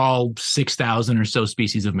names for all 6,000 or so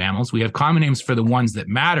species of mammals. We have common names for the ones that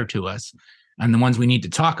matter to us and the ones we need to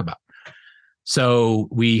talk about. So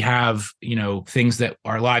we have, things that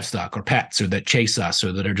are livestock or pets or that chase us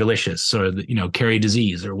or that are delicious or that, carry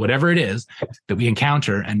disease or whatever it is that we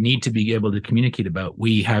encounter and need to be able to communicate about.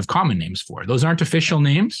 We have common names for. Those aren't official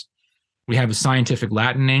names. We have a scientific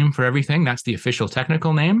Latin name for everything. That's the official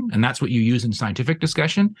technical name. And that's what you use in scientific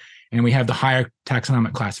discussion. And we have the higher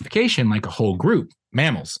taxonomic classification, like a whole group,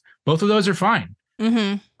 mammals. Both of those are fine.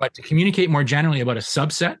 Mm-hmm. But to communicate more generally about a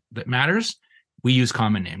subset that matters, we use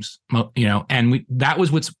common names, and that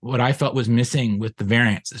was what I felt was missing with the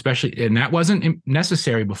variants, especially, and that wasn't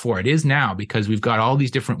necessary before. It is now because we've got all these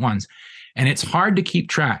different ones, and it's hard to keep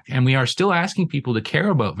track. And we are still asking people to care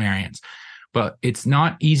about variants, but it's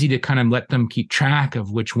not easy to kind of let them keep track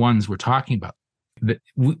of which ones we're talking about.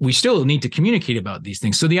 We still need to communicate about these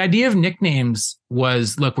things. So the idea of nicknames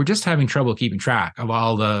was, look, we're just having trouble keeping track of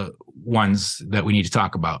all the ones that we need to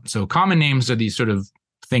talk about. So common names are these sort of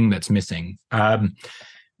thing that's missing.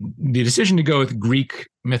 The decision to go with Greek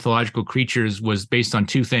mythological creatures was based on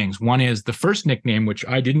two things. One is the first nickname, which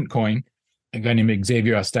I didn't coin. A guy named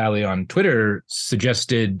Xavier Ostali on Twitter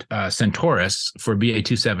suggested Centaurus for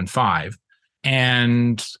BA275.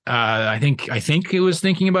 And I think it was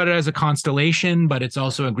thinking about it as a constellation, but it's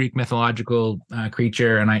also a Greek mythological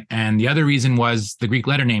creature. And the other reason was the Greek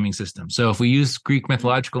letter naming system. So if we use Greek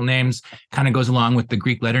mythological names, kind of goes along with the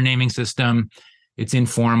Greek letter naming system. It's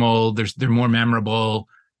informal. They're more memorable.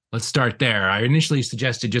 Let's start there. I initially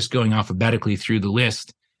suggested just going alphabetically through the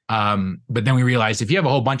list, but then we realized if you have a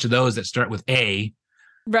whole bunch of those that start with A,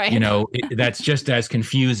 right, that's just as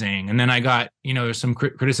confusing. And then I got, there's some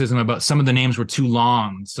criticism about some of the names were too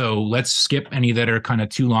long. So let's skip any that are kind of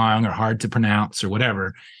too long or hard to pronounce or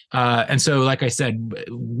whatever. And so, like I said,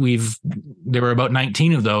 there were about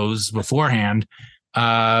 19 of those beforehand.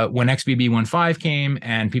 When XBB.1.5 came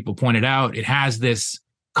and people pointed out it has this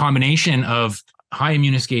combination of high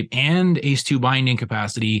immune escape and ACE2 binding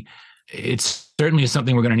capacity, it's certainly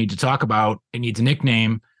something we're going to need to talk about. It needs a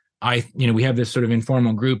nickname. We have this sort of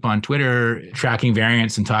informal group on Twitter tracking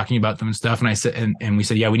variants and talking about them and stuff. And I said, and we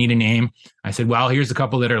said, yeah, we need a name. I said, well, here's a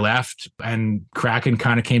couple that are left. And Kraken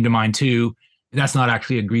kind of came to mind too. That's not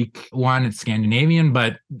actually a Greek one. It's Scandinavian,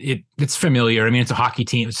 but it's familiar. I mean, it's a hockey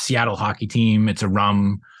team. It's a Seattle hockey team. It's a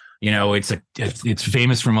rum. It's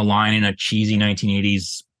famous from a line in a cheesy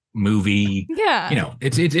 1980s movie. Yeah.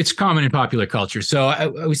 It's common in popular culture.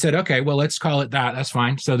 So we said, okay, well, let's call it that. That's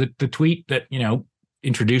fine. So the tweet that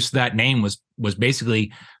introduced that name was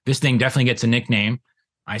basically, this thing definitely gets a nickname.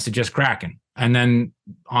 I suggest Kraken, and then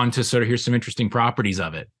on to sort of here's some interesting properties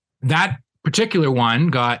of it. That particular one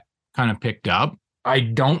got kind of picked up. I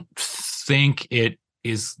don't think it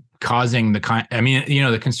is causing the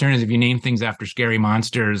concern is if you name things after scary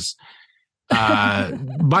monsters.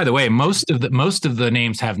 By the way, most of the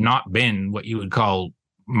names have not been what you would call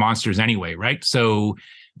monsters anyway, right? So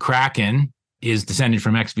Kraken is descended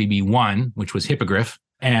from XBB1, which was Hippogriff,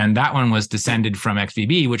 and that one was descended from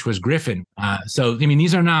XBB, which was Griffin. So I mean,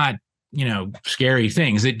 these are not scary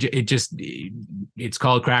things. It's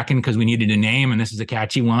called Kraken because we needed a name, and this is a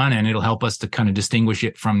catchy one, and it'll help us to kind of distinguish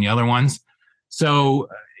it from the other ones. So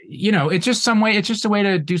it's just a way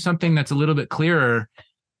to do something that's a little bit clearer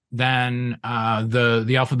than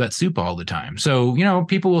the alphabet soup all the time. So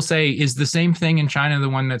people will say, is the same thing in China the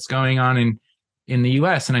one that's going on in the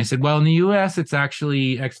US? And I said, well, in the US, it's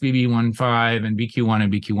actually XBB.1.5 and BQ1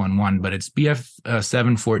 and BQ1.1, but it's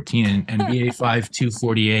BF714 and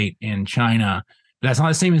BA5248 in China. That's not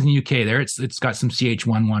the same as in the UK. There, it's got some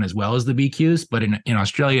CH11 as well as the BQs, but in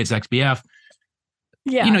Australia, it's XBF.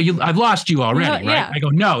 Yeah. I've lost you already, right? Yeah. I go,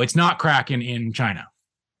 no, it's not Kraken in China.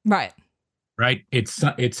 Right. Right. It's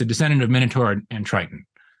a descendant of Minotaur and Triton.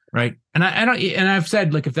 Right. And I've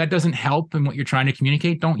said, like, if that doesn't help in what you're trying to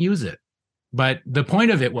communicate, don't use it. But the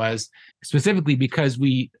point of it was specifically because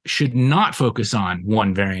we should not focus on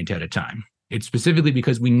one variant at a time. It's specifically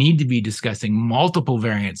because we need to be discussing multiple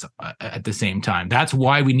variants at the same time. That's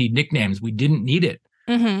why we need nicknames. We didn't need it,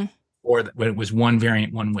 or when it was one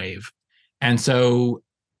variant, one wave. And so,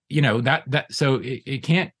 so it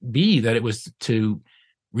can't be that it was to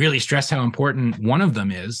really stress how important one of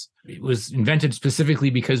them is. It was invented specifically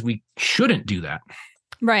because we shouldn't do that.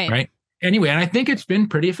 Right. Anyway, and I think it's been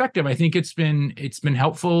pretty effective. I think it's been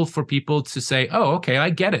helpful for people to say, oh, okay,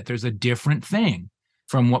 I get it. There's a different thing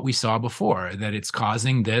from what we saw before, that it's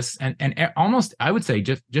causing this. And almost, I would say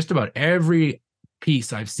just about every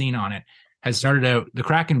piece I've seen on it has started out the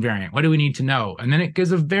Kraken variant. What do we need to know? And then it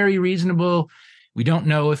gives a very reasonable, we don't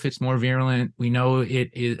know if it's more virulent. We know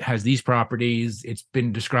it has these properties. It's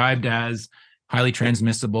been described as highly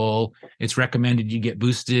transmissible. It's recommended you get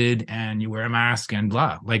boosted and you wear a mask and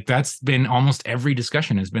blah. Like, that's been almost every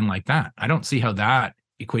discussion has been like that. I don't see how that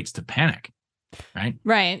equates to panic.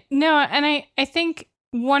 Right. No, and I think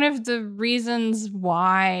one of the reasons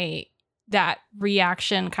why that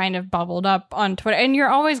reaction kind of bubbled up on Twitter, and you're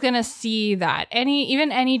always going to see that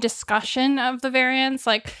any discussion of the variants,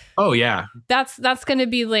 like, oh yeah, that's going to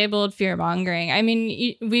be labeled fear mongering. I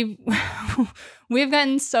mean, we've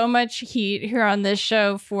gotten so much heat here on this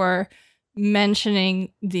show for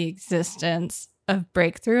mentioning the existence of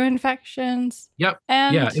breakthrough infections. Yep.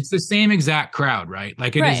 And yeah, it's the same exact crowd, right?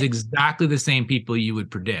 Like it is Right. exactly the same people you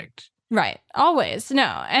would predict. Right. Always.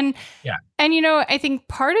 No. And Yeah. And, I think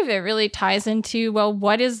part of it really ties into, well,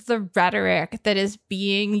 what is the rhetoric that is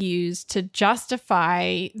being used to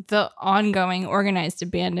justify the ongoing organized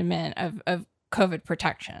abandonment of COVID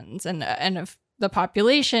protections and of the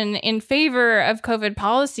population in favor of COVID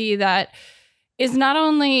policy that is not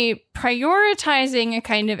only prioritizing a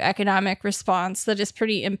kind of economic response that is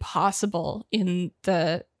pretty impossible in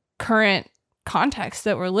the current context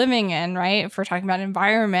that we're living in, right? If we're talking about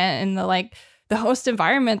environment and the host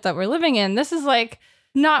environment that we're living in, this is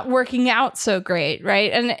not working out so great,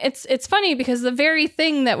 right? And it's funny because the very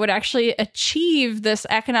thing that would actually achieve this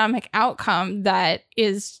economic outcome that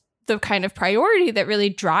is the kind of priority that really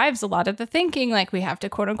drives a lot of the thinking, we have to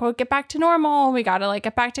quote unquote get back to normal, we got to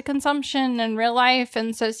get back to consumption and real life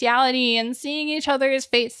and sociality and seeing each other's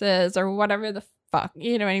faces or whatever the fuck,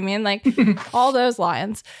 you know what I mean? All those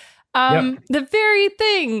lines. The very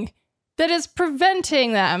thing that is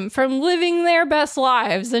preventing them from living their best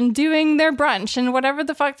lives and doing their brunch and whatever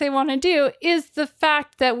the fuck they want to do is the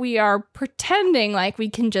fact that we are pretending like we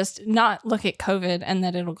can just not look at COVID and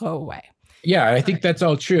that it'll go away. Yeah, I think that's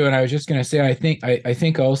all true. And I was just going to say, I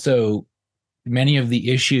think also many of the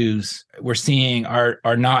issues we're seeing are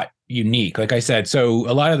not unique. Like I said, so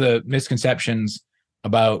a lot of the misconceptions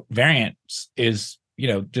about variants is,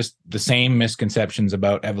 just the same misconceptions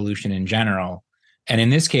about evolution in general. And in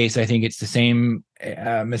this case, I think it's the same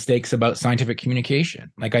mistakes about scientific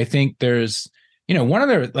communication. I think there's, one of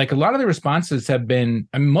the, a lot of the responses have been,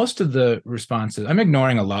 most of the responses, I'm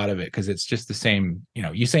ignoring a lot of it because it's just the same,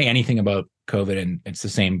 you say anything about COVID and it's the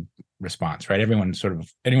same response, right? Anyone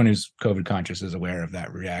who's COVID conscious is aware of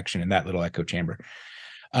that reaction in that little echo chamber.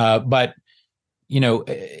 But,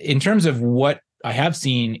 in terms of what I have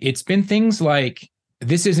seen, it's been things like,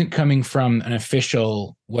 this isn't coming from an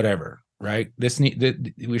official whatever, right?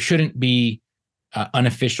 We shouldn't be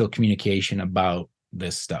unofficial communication about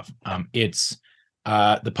this stuff. It's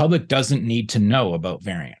the public doesn't need to know about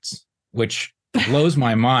variants, which blows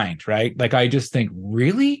my mind, right? I just think,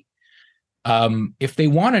 really? If they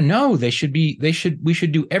want to know, we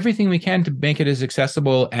should do everything we can to make it as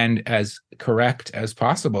accessible and as correct as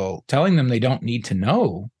possible. Telling them they don't need to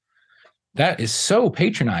know, that is so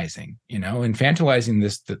patronizing,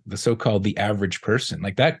 infantilizing the so-called the average person.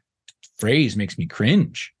 That phrase makes me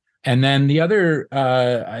cringe. And then the other,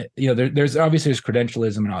 there's obviously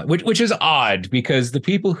credentialism and all, which is odd because the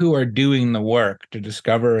people who are doing the work to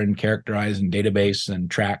discover and characterize and database and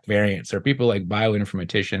track variants are people like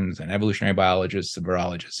bioinformaticians and evolutionary biologists and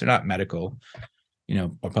virologists. They're not medical,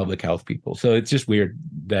 or public health people. So it's just weird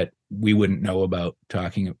that we wouldn't know about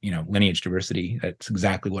talking, lineage diversity. That's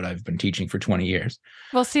exactly what I've been teaching for 20 years.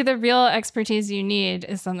 Well, see, the real expertise you need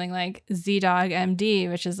is something like ZDogg MD,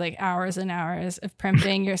 which is hours and hours of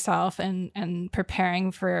primping yourself and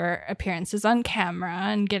preparing for appearances on camera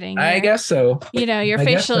and getting I guess so. Your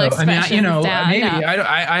facial expressions down. Maybe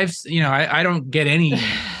I don't get any.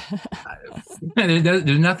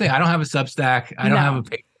 There's nothing. I don't have a Substack. I don't have a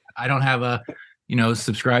page. I don't have a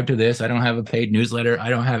subscribe to this. I don't have a paid newsletter. I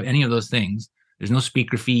don't have any of those things. There's no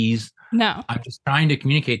speaker fees. No. I'm just trying to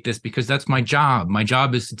communicate this because that's my job. My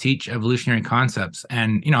job is to teach evolutionary concepts.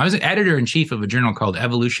 And, I was an editor-in-chief of a journal called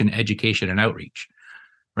Evolution, Education, and Outreach,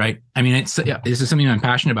 right? This is something I'm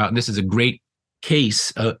passionate about. And this is a great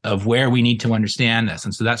case of where we need to understand this.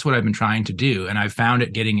 And so that's what I've been trying to do. And I've found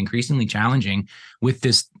it getting increasingly challenging with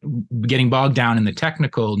this getting bogged down in the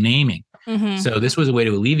technical naming. Mm-hmm. So this was a way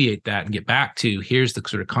to alleviate that and get back to here's the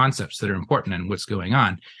sort of concepts that are important and what's going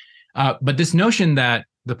on. But this notion that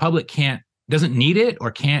the public doesn't need it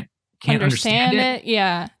or can't understand it.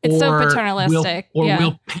 Yeah. It's so paternalistic.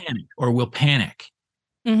 Will panic.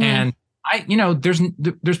 Mm-hmm. And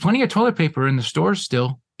there's plenty of toilet paper in the stores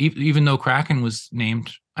still, even though Kraken was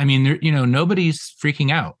named. Nobody's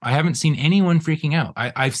freaking out. I haven't seen anyone freaking out.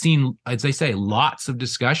 I've seen, as they say, lots of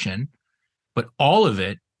discussion, but all of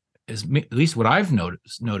it, is at least what I've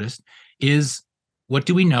noticed is, what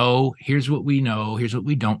do we know? Here's what we know. Here's what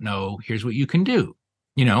we don't know. Here's what you can do.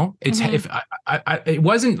 It's mm-hmm. If it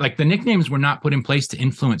wasn't like the nicknames were not put in place to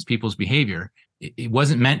influence people's behavior. It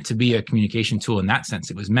wasn't meant to be a communication tool in that sense.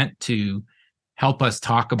 It was meant to help us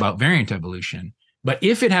talk about variant evolution. But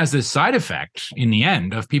if it has this side effect in the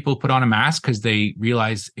end of people put on a mask because they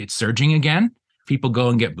realize it's surging again, people go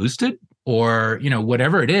and get boosted, or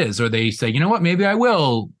whatever it is, or they say, maybe I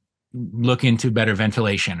will look into better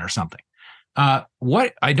ventilation or something.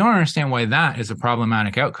 What I don't understand why that is a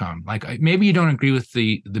problematic outcome. Like maybe you don't agree with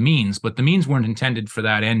the means, but the means weren't intended for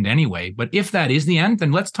that end anyway. But if that is the end,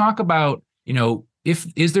 then let's talk about, if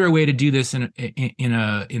is there a way to do this in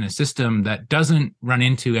a system that doesn't run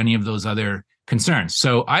into any of those other concerns.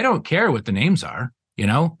 So I don't care what the names are.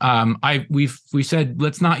 We said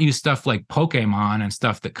let's not use stuff like Pokemon and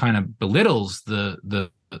stuff that kind of belittles the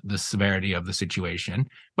severity of the situation.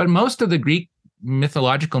 But most of the Greek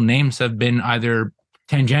mythological names have been either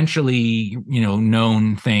tangentially,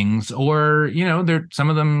 known things, or some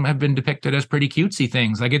of them have been depicted as pretty cutesy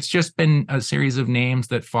things. Like it's just been a series of names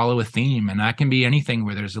that follow a theme, and that can be anything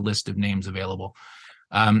where there's a list of names available.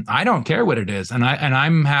 I don't care what it is, and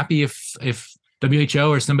I'm happy if WHO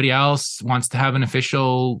or somebody else wants to have an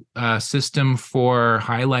official system for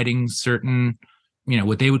highlighting certain,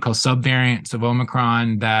 what they would call subvariants of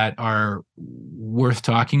Omicron that are worth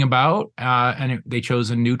talking about. And they chose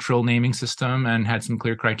a neutral naming system and had some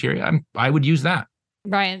clear criteria. I would use that.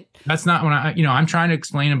 Right. That's not when I'm trying to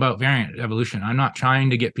explain about variant evolution. I'm not trying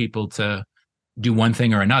to get people to do one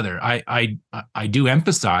thing or another. I do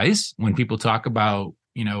emphasize when people talk about,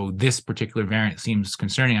 this particular variant seems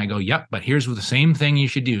concerning. I go, yep, but here's the same thing you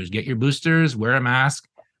should do is get your boosters, wear a mask,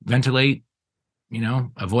 ventilate,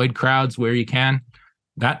 avoid crowds where you can.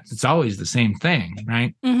 It's always the same thing,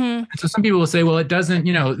 right? Mm-hmm. So some people will say, well, it doesn't,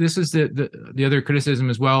 this is the other criticism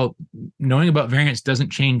as well. Knowing about variants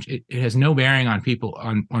doesn't change. It has no bearing on people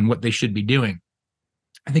on what they should be doing.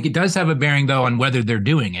 I think it does have a bearing though on whether they're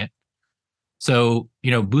doing it. So,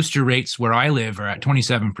 booster rates where I live are at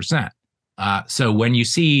 27%. So when you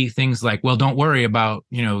see things like, well, don't worry about,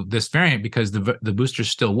 this variant because the boosters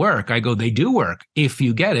still work. I go, they do work if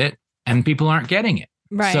you get it and people aren't getting it.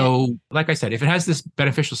 Right. So like I said, if it has this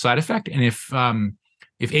beneficial side effect, and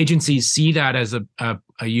if agencies see that as a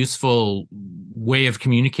useful way of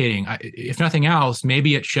communicating, if nothing else,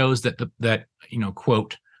 maybe it shows that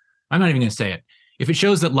quote, I'm not even going to say it. If it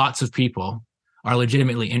shows that lots of people are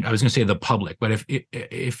legitimately, I was going to say the public, but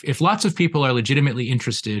if lots of people are legitimately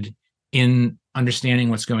interested in understanding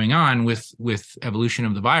what's going on with evolution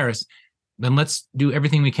of the virus, then let's do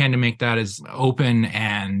everything we can to make that as open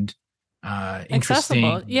and interesting,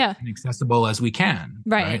 and accessible as we can.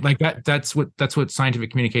 Right. Like that's what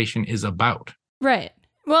scientific communication is about. Right.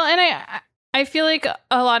 Well, and I feel like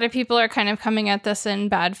a lot of people are kind of coming at this in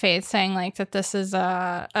bad faith, saying like that this is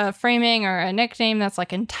a framing or a nickname that's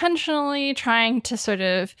like intentionally trying to sort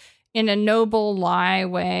of, in a noble lie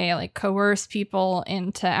way, like coerce people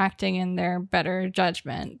into acting in their better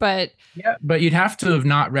judgment. But you'd have to have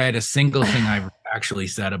not read a single thing I've actually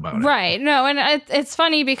said about it. Right. No, and it's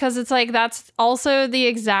funny because it's like that's also the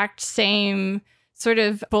exact same sort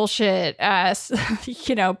of bullshit as,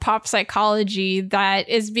 pop psychology that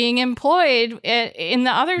is being employed in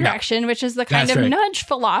the other direction, which is the kind of nudge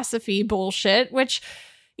philosophy bullshit, which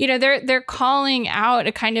they're calling out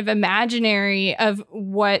a kind of imaginary of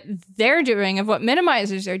what they're doing, of what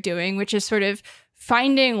minimizers are doing, which is sort of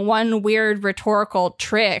finding one weird rhetorical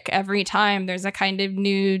trick every time there's a kind of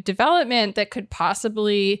new development that could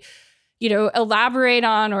possibly, elaborate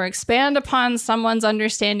on or expand upon someone's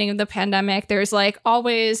understanding of the pandemic. There's like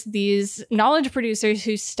always these knowledge producers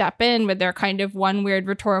who step in with their kind of one weird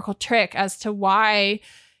rhetorical trick as to why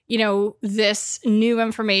this new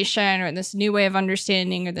information or this new way of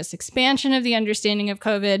understanding or this expansion of the understanding of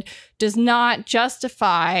COVID does not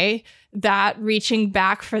justify that reaching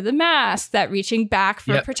back for the mask, that reaching back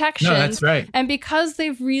for protection. No, that's right. And because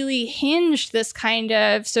they've really hinged this kind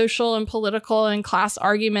of social and political and class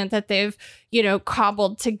argument that they've,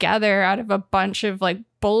 cobbled together out of a bunch of like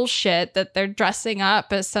bullshit that they're dressing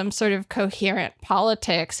up as some sort of coherent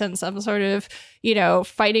politics and some sort of,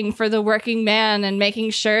 fighting for the working man and making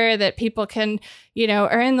sure that people can,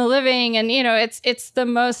 earn the living. And, it's the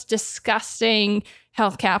most disgusting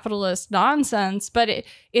health capitalist nonsense, but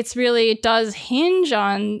it does hinge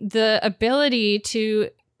on the ability to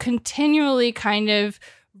continually kind of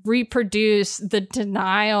reproduce the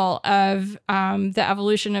denial of the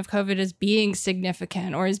evolution of COVID as being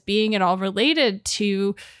significant or as being at all related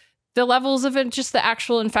to the levels of just the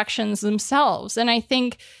actual infections themselves. And I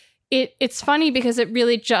think it's funny because it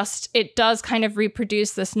really it does kind of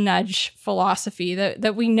reproduce this nudge philosophy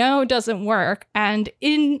that we know doesn't work and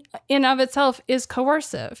in of itself is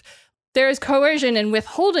coercive. There is coercion in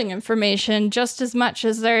withholding information just as much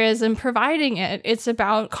as there is in providing it. It's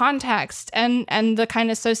about context and the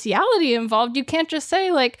kind of sociality involved. You can't just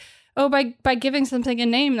say like, oh, by giving something a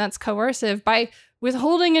name, that's coercive. By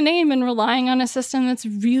withholding a name and relying on a system that's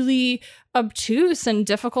really obtuse and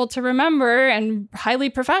difficult to remember and highly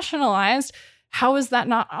professionalized, how is that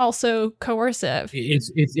not also coercive? It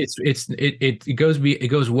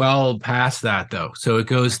goes well past that though. So it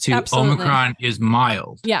goes to Absolutely. Omicron is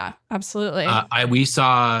mild. Yeah, absolutely. We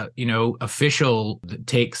saw, official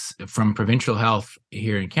takes from provincial health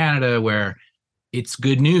here in Canada where it's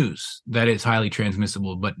good news that it's highly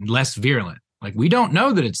transmissible, but less virulent. Like, we don't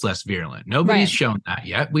know that it's less virulent. Nobody's shown that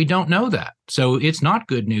yet. We don't know that. So it's not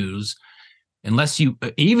good news unless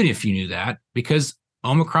even if you knew that, because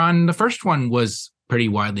Omicron, the first one, was pretty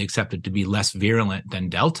widely accepted to be less virulent than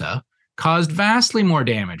Delta, caused vastly more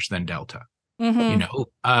damage than Delta.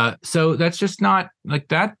 So that's just not, like,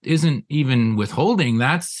 that isn't even withholding.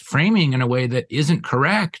 That's framing in a way that isn't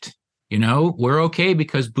correct. We're okay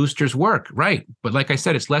because boosters work. Right. But like I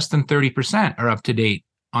said, it's less than 30% are up to date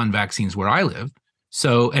on vaccines where I live.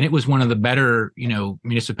 So, and it was one of the better,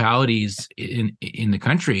 municipalities in the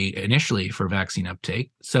country initially for vaccine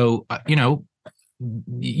uptake. So,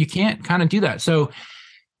 you can't kind of do that. So,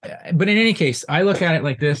 but in any case, I look at it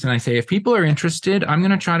like this and I say, if people are interested, I'm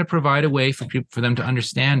going to try to provide a way for them to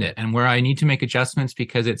understand it. And where I need to make adjustments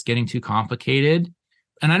because it's getting too complicated.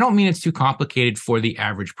 And I don't mean it's too complicated for the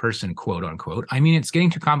average person, quote unquote. I mean, it's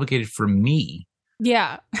getting too complicated for me.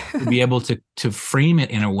 Yeah. To be able to frame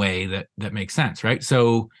it in a way that makes sense, right?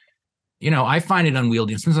 So, I find it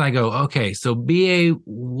unwieldy. As soon as I go, okay, so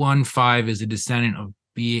BA.1.5 is a descendant of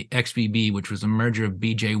XBB, which was a merger of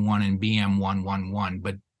BJ1 and BM1.1.1,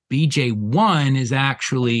 but BJ1 is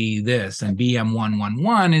actually this, and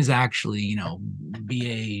BM1.1.1 is actually,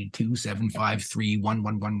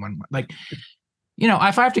 BA.2.7.5.3.1.1.1.1. Like,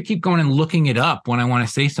 if I have to keep going and looking it up when I want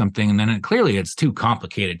to say something, and then clearly it's too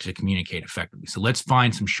complicated to communicate effectively. So let's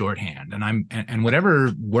find some shorthand, and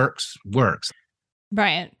whatever works.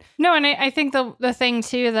 Right. No, and I think the thing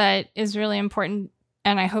too that is really important,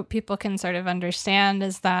 and I hope people can sort of understand,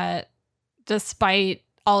 is that despite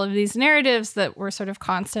all of these narratives that we're sort of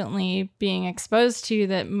constantly being exposed to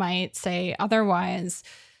that might say otherwise,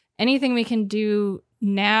 anything we can do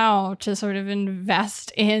now to sort of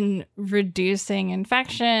invest in reducing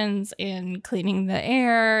infections, in cleaning the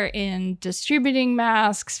air, in distributing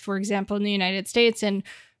masks, for example, in the United States, and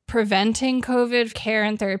preventing COVID care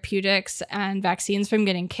and therapeutics and vaccines from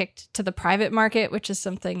getting kicked to the private market, which is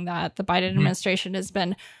something that the Biden administration has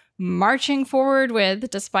been marching forward with,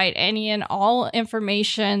 despite any and all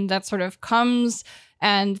information that sort of comes.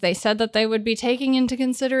 And they said that they would be taking into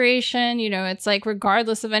consideration, it's like,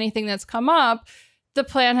 regardless of anything that's come up, the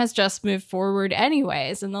plan has just moved forward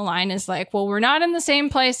anyways. And the line is like, well, we're not in the same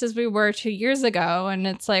place as we were 2 years ago. And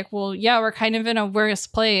it's like, well, yeah, we're kind of in a worse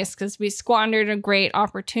place because we squandered a great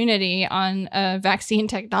opportunity on a vaccine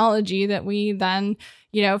technology that we then,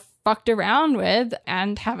 fucked around with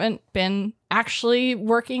and haven't been actually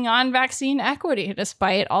working on vaccine equity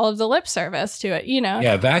despite all of the lip service to it,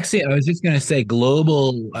 Yeah, vaccine. I was just going to say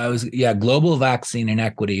global vaccine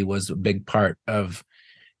inequity was a big part of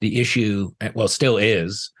the issue, well, still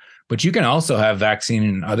is, but you can also have vaccine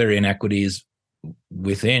and other inequities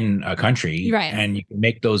within a country, right? And you can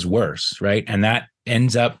make those worse, right? And that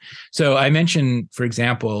ends up. So I mentioned, for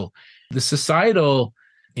example, the societal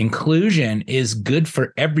inclusion is good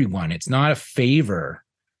for everyone. It's not a favor,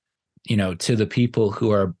 to the people who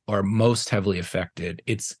are most heavily affected.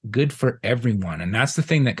 It's good for everyone, and that's the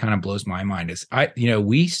thing that kind of blows my mind. Is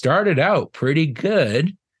we started out pretty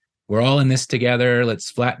good. We're all in this together. Let's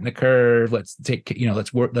flatten the curve. Let's take,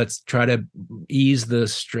 let's work. Let's try to ease the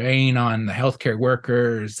strain on the healthcare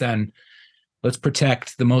workers, and let's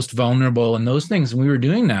protect the most vulnerable and those things. And we were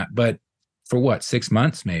doing that, but for what, 6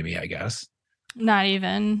 months, maybe, I guess. Not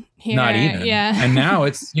even here. Not even. Yeah. And now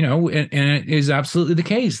it's, and it is absolutely the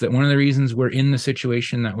case that one of the reasons we're in the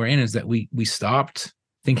situation that we're in is that we stopped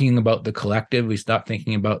thinking about the collective. We stopped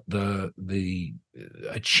thinking about a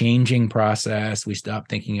changing process. We stopped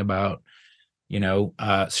thinking about,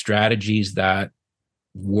 strategies that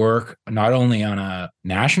work not only on a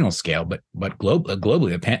national scale, but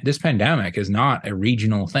globally. This pandemic is not a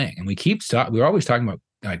regional thing. And we're always talking about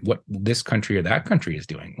like what this country or that country is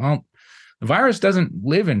doing. Well, the virus doesn't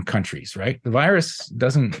live in countries, right? The virus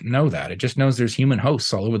doesn't know that. It just knows there's human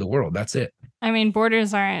hosts all over the world. That's it. I mean,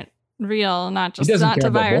 borders aren't real, not It doesn't care to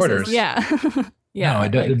about viruses. Borders. Yeah. Yeah.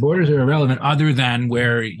 No, the borders are irrelevant other than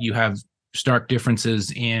where you have stark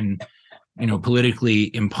differences in, politically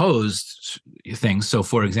imposed things. So,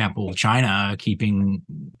 for example, China keeping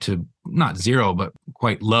to not zero, but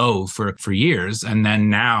quite low for years. And then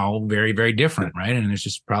now very, very different, right? And there's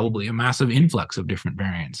just probably a massive influx of different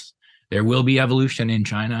variants. There will be evolution in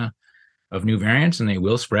China of new variants and they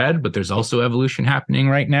will spread, but there's also evolution happening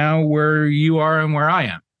right now where you are and where I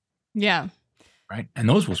am. Yeah. Right. And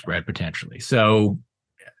those will spread potentially. So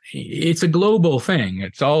it's a global thing.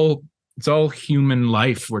 It's all human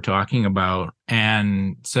life we're talking about.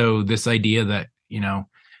 And so this idea that,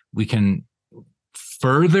 we can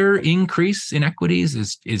further increase inequities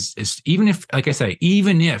is even if, like I say,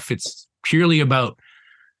 even if it's purely about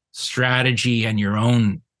strategy and your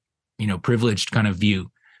own, privileged kind of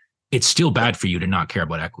view, it's still bad for you to not care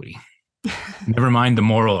about equity. Never mind the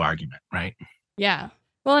moral argument, right? Yeah.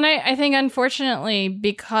 Well, and I think, unfortunately,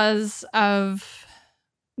 because of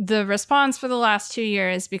the response for the last 2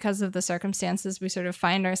 years, because of the circumstances we sort of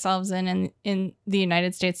find ourselves in the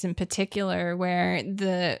United States in particular, where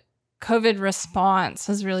the COVID response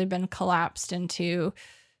has really been collapsed into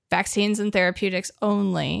vaccines and therapeutics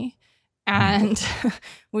only. And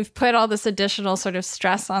we've put all this additional sort of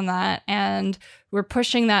stress on that, and we're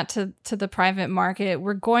pushing that to the private market.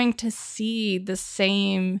 We're going to see the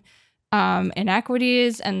same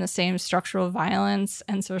inequities and the same structural violence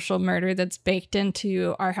and social murder that's baked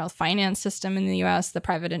into our health finance system in the US, the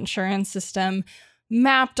private insurance system,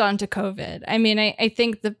 mapped onto COVID. I mean, I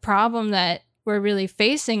think the problem that we're really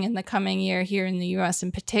facing in the coming year here in the US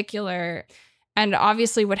in particular, and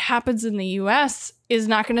obviously what happens in the US is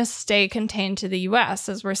not going to stay contained to the US,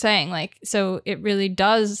 as we're saying. So it really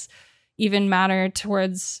does even matter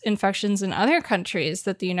towards infections in other countries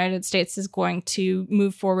that the United States is going to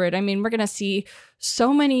move forward. I mean, we're going to see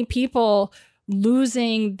so many people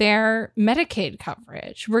losing their Medicaid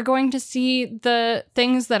coverage. We're going to see the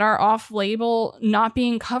things that are off-label not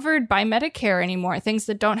being covered by Medicare anymore, things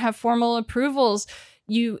that don't have formal approvals.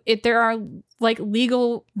 There are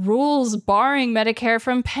legal rules barring Medicare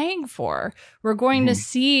from paying for. We're going to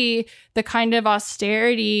see the kind of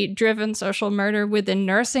austerity-driven social murder within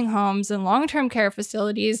nursing homes and long-term care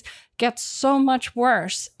facilities get so much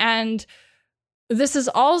worse. And this is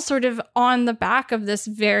all sort of on the back of this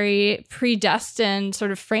very predestined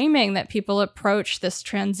sort of framing that people approach this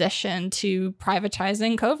transition to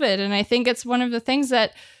privatizing COVID. And I think it's one of the things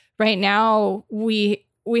that right now we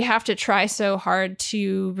have to try so hard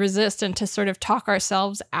to resist and to sort of talk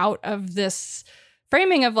ourselves out of this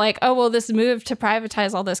framing of this move to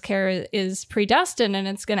privatize all this care is predestined and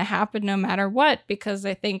it's going to happen no matter what. Because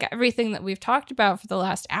I think everything that we've talked about for the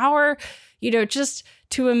last hour, just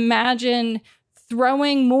to imagine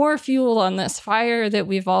throwing more fuel on this fire that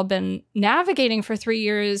we've all been navigating for 3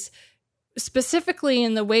 years, specifically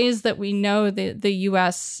in the ways that we know the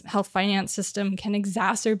U.S. health finance system can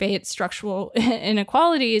exacerbate structural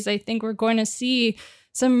inequalities, I think we're going to see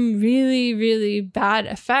some really, really bad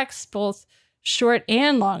effects, both short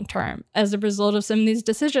and long term, as a result of some of these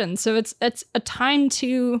decisions. So it is a time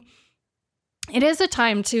to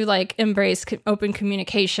embrace open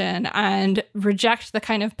communication and reject the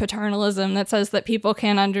kind of paternalism that says that people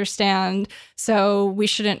can't understand, so we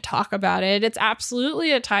shouldn't talk about it. It's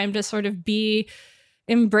absolutely a time to sort of be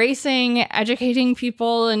embracing, educating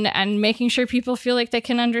people and making sure people feel like they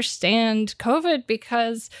can understand COVID,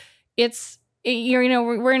 because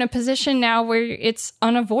we're in a position now where it's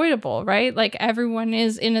unavoidable, right? Everyone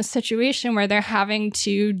is in a situation where they're having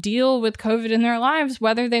to deal with COVID in their lives,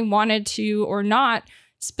 whether they wanted to or not,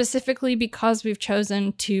 specifically because we've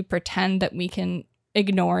chosen to pretend that we can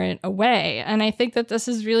ignore it away. And I think that this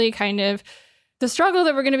is really kind of the struggle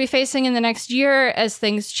that we're going to be facing in the next year as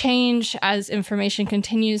things change, as information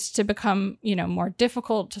continues to become, more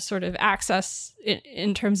difficult to sort of access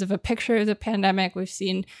in terms of a picture of the pandemic. We've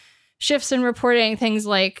seen shifts in reporting, things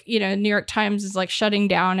like, New York Times is shutting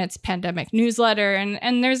down its pandemic newsletter.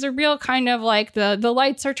 And there's a real kind of the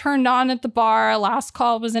lights are turned on at the bar. Last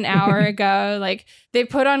call was an hour ago. They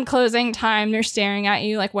put on closing time. They're staring at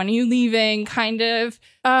you when are you leaving? Kind of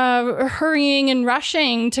hurrying and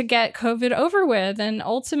rushing to get COVID over with. And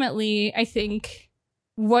ultimately, I think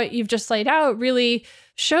what you've just laid out really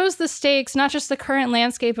shows the stakes, not just the current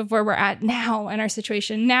landscape of where we're at now and our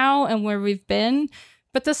situation now and where we've been,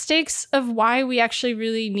 but the stakes of why we actually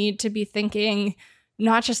really need to be thinking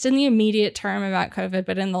not just in the immediate term about COVID,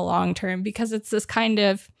 but in the long term, because it's this kind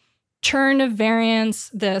of churn of variants,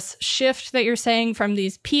 this shift that you're saying from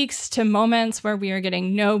these peaks to moments where we are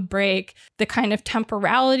getting no break. The kind of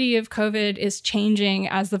temporality of COVID is changing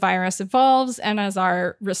as the virus evolves and as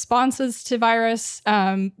our responses to virus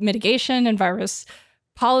mitigation and virus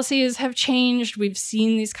policies have changed. We've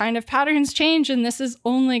seen these kind of patterns change, and this is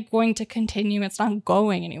only going to continue. It's not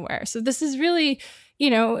going anywhere. So this is really,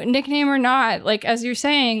 nickname or not, as you're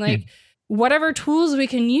saying, whatever tools we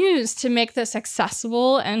can use to make this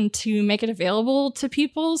accessible and to make it available to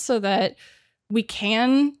people so that we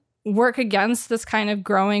can work against this kind of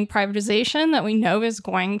growing privatization that we know is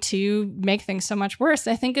going to make things so much worse.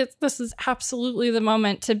 I think this is absolutely the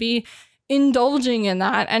moment to be indulging in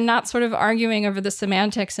that and not sort of arguing over the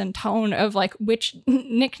semantics and tone of like which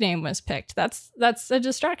nickname was picked. That's a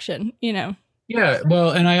distraction, you know? Yeah.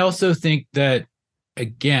 Well, and I also think that,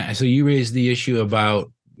 again, so you raised the issue about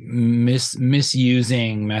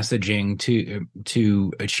misusing messaging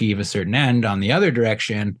to achieve a certain end. On the other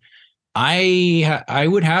direction, I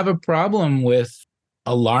would have a problem with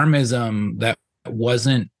alarmism that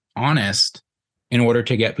wasn't honest in order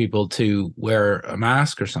to get people to wear a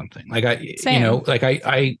mask or something. Like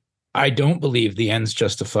I don't believe the ends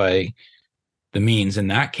justify the means in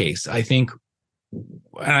that case. I think,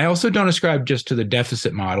 and I also don't ascribe just to the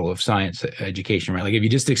deficit model of science education, right? Like if you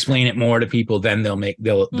just explain it more to people, then they'll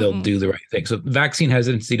do the right thing. So vaccine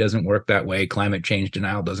hesitancy doesn't work that way. Climate change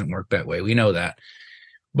denial doesn't work that way. We know that.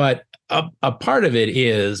 But a part of it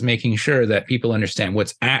is making sure that people understand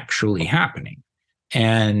what's actually happening.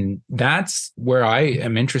 And that's where I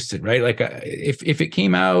am interested, right? Like if it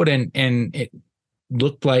came out and it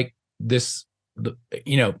looked like this,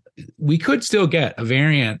 you know, we could still get a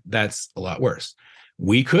variant that's a lot worse.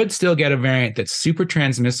 We could still get a variant that's super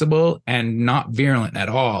transmissible and not virulent at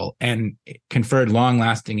all and conferred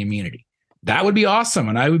long-lasting immunity. That would be awesome.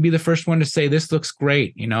 And I would be the first one to say, this looks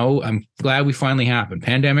great. You know, I'm glad we finally happened.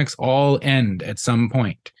 Pandemics all end at some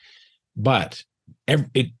point. But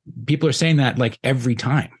people are saying that like every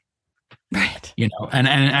time. Right. You know,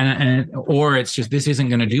 and or it's just, this isn't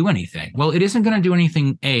going to do anything. Well, it isn't going to do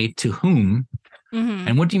anything, to whom? Mm-hmm.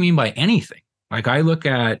 And what do you mean by anything? Like I look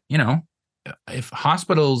at, you know, if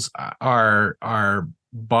hospitals are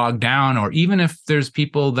bogged down, or even if there's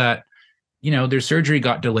people that, you know, their surgery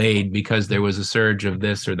got delayed because there was a surge of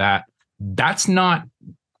this or that, that's not,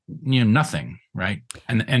 you know, nothing, right?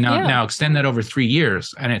 And now extend that over 3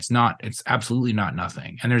 years, and it's absolutely not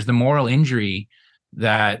nothing. And there's the moral injury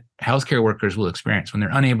that healthcare workers will experience when they're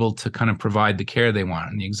unable to kind of provide the care they want,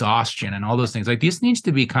 and the exhaustion and all those things. Like this needs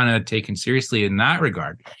to be kind of taken seriously in that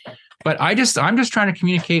regard. But I'm just trying to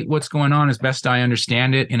communicate what's going on as best I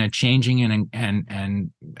understand it in a changing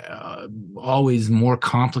and always more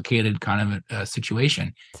complicated kind of a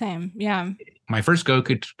situation. Same, yeah. My first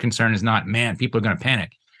concern is not, man, people are going to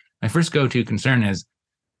panic. My first go-to concern is,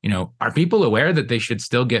 you know, are people aware that they should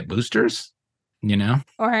still get boosters? You know,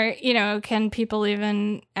 or you know, can people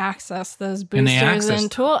even access those boosters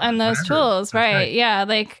and those tools? Right? Yeah,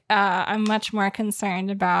 like I'm much more concerned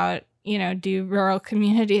about, you know, do rural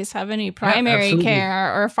communities have any primary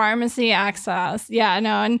care or pharmacy access? Yeah,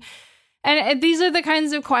 no, and these are the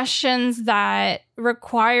kinds of questions that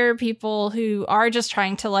require people who are just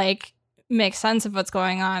trying to like make sense of what's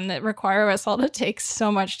going on, that require us all to take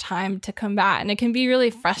so much time to combat. And it can be really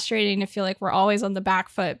frustrating to feel like we're always on the back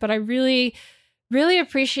foot. But I really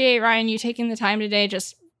appreciate, Ryan, you taking the time today,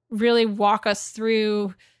 just really walk us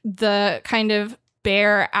through the kind of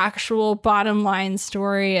bare actual bottom line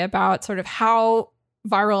story about sort of how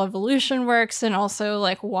viral evolution works, and also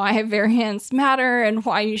like why variants matter and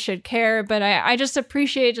why you should care. But I just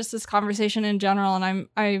appreciate just this conversation in general,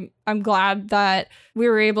 and I'm glad that we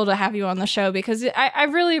were able to have you on the show, because I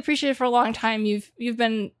really appreciate it for a long time. You've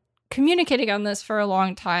been communicating on this for a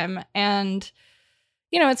long time, and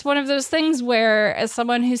you know, it's one of those things where, as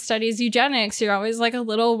someone who studies eugenics, you're always like a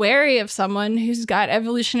little wary of someone who's got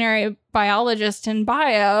evolutionary biologist in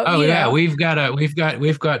bio. Oh yeah, we've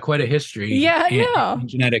got quite a history. Yeah, in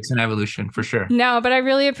genetics and evolution for sure. No, but I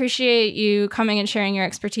really appreciate you coming and sharing your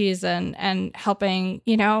expertise and helping,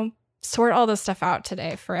 you know, sort all this stuff out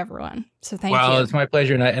today for everyone. So thank you. Well, it's my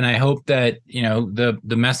pleasure, and I hope that, you know,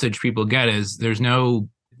 the message people get is there's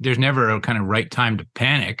never a kind of right time to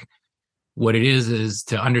panic. What it is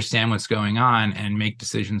to understand what's going on and make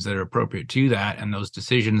decisions that are appropriate to that. And those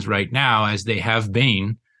decisions right now, as they have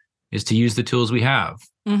been, is to use the tools we have,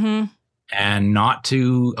 and not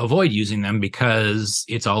to avoid using them because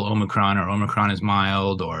it's all Omicron, or Omicron is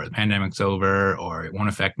mild, or the pandemic's over, or it won't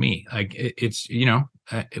affect me. Like it's, you know,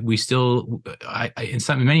 we still,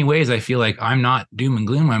 in many ways, I feel like I'm not doom and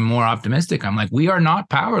gloom. I'm more optimistic. I'm like, we are not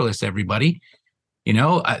powerless, everybody. You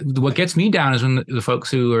know, what gets me down is when the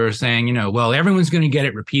folks who are saying, you know, well, everyone's going to get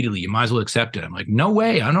it repeatedly, you might as well accept it. I'm like, no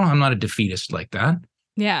way. I'm not a defeatist like that.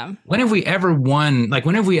 Yeah. When have we ever won? Like,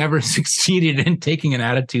 when have we ever succeeded in taking an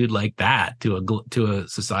attitude like that to a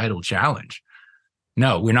societal challenge?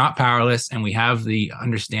 No, we're not powerless, and we have the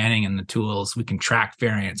understanding and the tools. We can track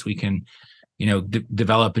variants. We can, you know,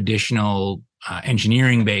 develop additional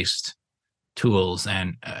engineering-based tools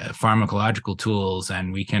and pharmacological tools,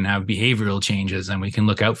 and we can have behavioral changes, and we can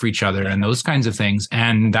look out for each other and those kinds of things.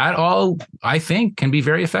 And that all, I think, can be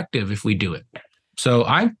very effective if we do it. So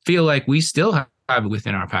I feel like we still have it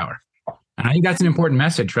within our power. And I think that's an important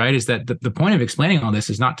message, right? Is that the point of explaining all this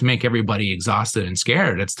is not to make everybody exhausted and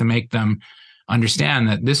scared. It's to make them understand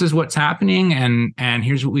that this is what's happening and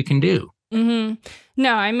here's what we can do. Mm-hmm.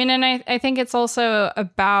 No, I mean, and I think it's also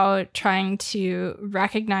about trying to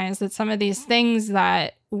recognize that some of these things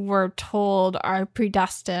that we're told are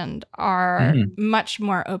predestined are much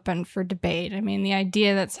more open for debate. I mean, the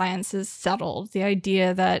idea that science is settled, the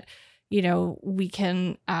idea that, you know, we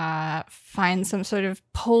can find some sort of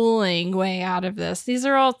polling way out of this. These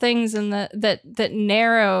are all things that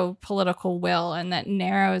narrow political will and that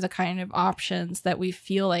narrow the kind of options that we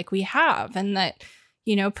feel like we have, and that,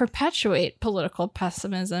 you know, perpetuate political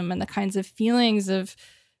pessimism and the kinds of feelings of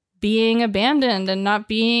being abandoned and not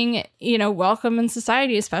being, you know, welcome in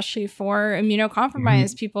society, especially for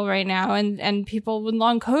immunocompromised people right now, and people with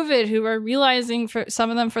long COVID who are realizing, for some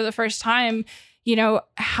of them for the first time, you know,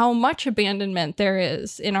 how much abandonment there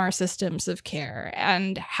is in our systems of care,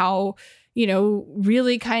 and how, you know,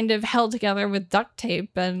 really kind of held together with duct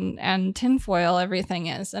tape and tinfoil everything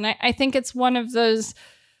is. And I think it's one of those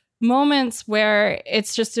moments where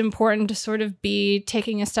it's just important to sort of be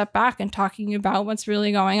taking a step back and talking about what's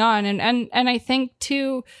really going on. And I think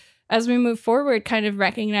too, as we move forward, kind of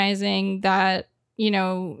recognizing that, you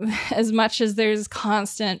know, as much as there's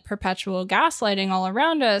constant perpetual gaslighting all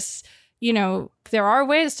around us, you know, there are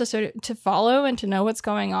ways to sort of to follow and to know what's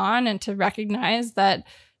going on, and to recognize that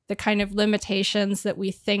the kind of limitations that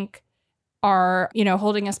we think are, you know,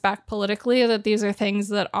 holding us back politically, that these are things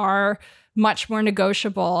that are much more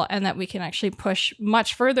negotiable and that we can actually push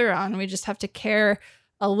much further on. We just have to care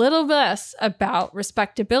a little less about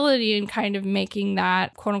respectability and kind of making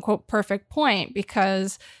that quote unquote perfect point,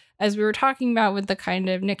 because as we were talking about with the kind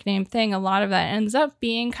of nickname thing, a lot of that ends up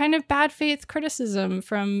being kind of bad faith criticism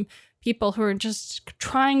from people who are just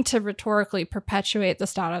trying to rhetorically perpetuate the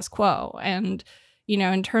status quo. And, you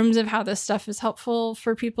know, in terms of how this stuff is helpful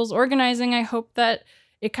for people's organizing, I hope that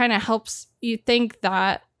it kind of helps you think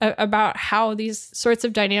that about how these sorts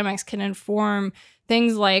of dynamics can inform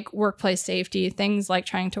things like workplace safety, things like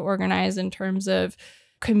trying to organize in terms of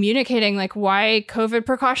communicating like why COVID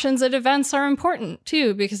precautions at events are important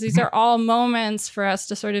too, because these are all moments for us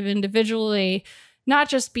to sort of individually not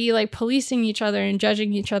just be like policing each other and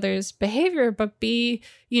judging each other's behavior, but be,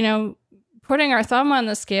 you know, putting our thumb on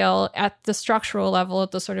the scale at the structural level,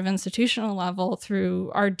 at the sort of institutional level,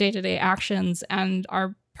 through our day-to-day actions and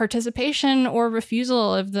our participation or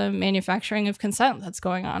refusal of the manufacturing of consent that's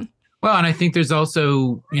going on. Well, and I think there's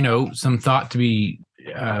also, you know, some thought to be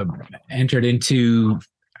entered into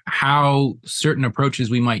how certain approaches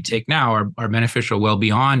we might take now are beneficial well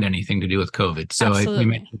beyond anything to do with COVID. So we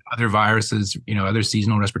mentioned other viruses, you know, other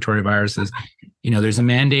seasonal respiratory viruses. You know, there's a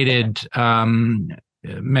mandated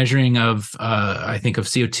measuring of, I think, of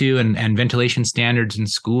CO2 and ventilation standards in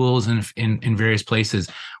schools and in various places.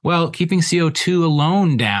 Well, keeping CO2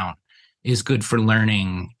 alone down is good for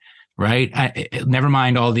learning, right? Never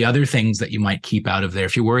mind all the other things that you might keep out of there.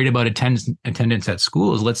 If you're worried about attendance at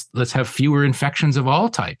schools, let's have fewer infections of all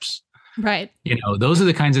types. Right. You know, those are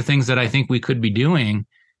the kinds of things that I think we could be doing.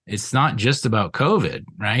 It's not just about COVID,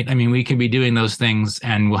 right? I mean, we can be doing those things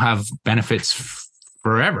and we'll have benefits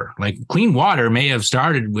forever. Like clean water may have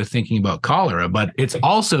started with thinking about cholera, but it's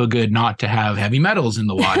also good not to have heavy metals in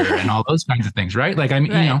the water and all those kinds of things, right? Like, I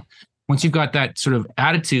mean, you know, once you've got that sort of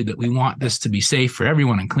attitude that we want this to be safe for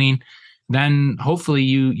everyone and clean, then hopefully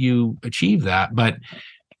you achieve that. But,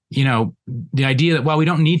 you know, the idea that, well, we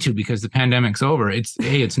don't need to because the pandemic's over, it's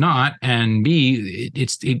A, it's not, and B,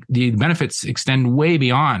 the benefits extend way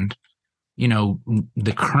beyond, you know,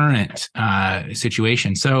 the current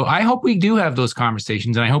situation. So I hope we do have those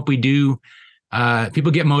conversations, and I hope we do.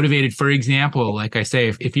 People get motivated. For example, like I say,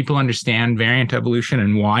 if people understand variant evolution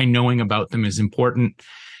and why knowing about them is important,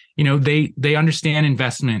 you know, they understand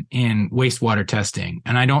investment in wastewater testing.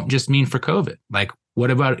 And I don't just mean for COVID. Like, what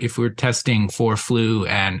about if we're testing for flu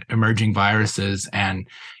and emerging viruses? And,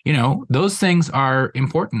 you know, those things are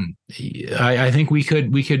important. I think we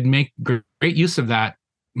could make great use of that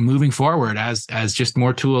moving forward as just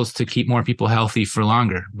more tools to keep more people healthy for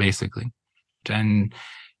longer, basically. And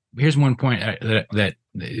here's one point that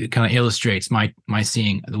kind of illustrates my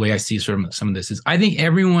seeing, the way I see sort of some of this is, I think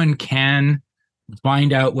everyone can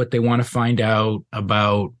find out what they want to find out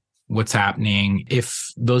about what's happening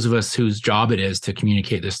if those of us whose job it is to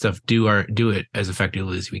communicate this stuff do it as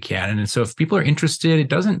effectively as we can. And so if people are interested, it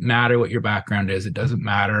doesn't matter what your background is. It doesn't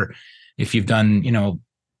matter if you've done, you know,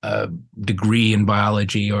 a degree in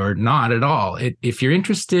biology or not at all. If you're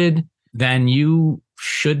interested, then you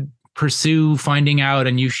should pursue finding out,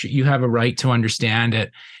 and you have a right to understand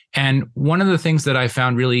it. And one of the things that I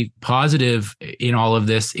found really positive in all of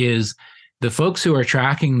this is the folks who are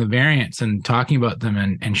tracking the variants and talking about them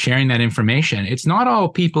and sharing that information, it's not all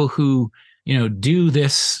people who, do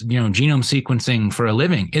this, genome sequencing for a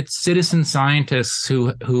living. It's citizen scientists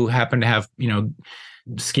who happen to have,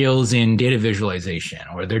 skills in data visualization,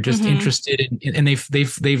 or they're just interested in, and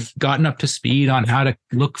they've gotten up to speed on how to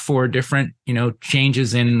look for different,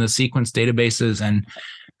 changes in the sequence databases. And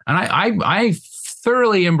I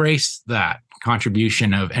thoroughly embrace that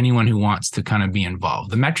contribution of anyone who wants to kind of be involved.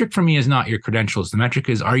 The metric for me is not your credentials. The metric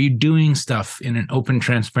is, are you doing stuff in an open,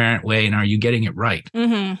 transparent way, and are you getting it right?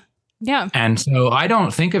 Yeah. And so I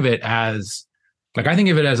don't think of it as I think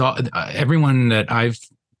of it as everyone that I've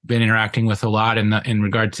been interacting with a lot in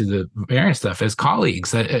regard to the variant stuff as colleagues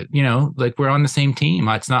that, we're on the same team.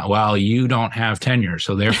 It's not, well, you don't have tenure,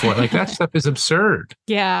 so therefore that stuff is absurd.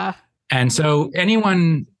 Yeah. And so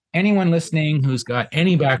anyone listening who's got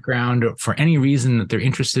any background or for any reason that they're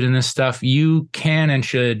interested in this stuff, you can and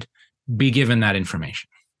should be given that information.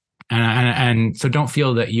 And so don't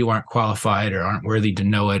feel that you aren't qualified or aren't worthy to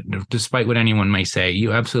know it, despite what anyone may say.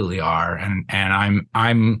 You absolutely are. And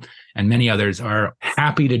I'm and many others are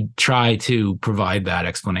happy to try to provide that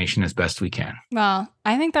explanation as best we can. Well,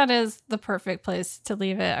 I think that is the perfect place to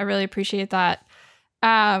leave it. I really appreciate that.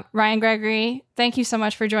 Ryan Gregory, thank you so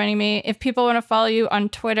much for joining me. If people want to follow you on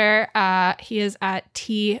Twitter, he is at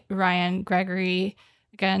 @TRyanGregory.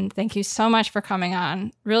 Again, thank you so much for coming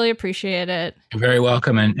on. Really appreciate it. You're very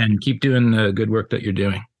welcome, and keep doing the good work that you're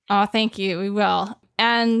doing. Oh, thank you. We will.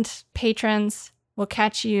 And patrons, we'll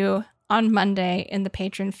catch you on Monday in the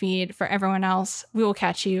patron feed. For everyone else, we will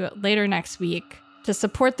catch you later next week. To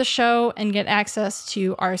support the show and get access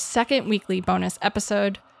to our second weekly bonus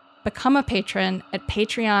episode, become a patron at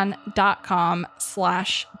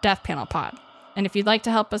patreon.com/deathpanelpod. And if you'd like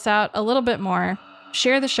to help us out a little bit more,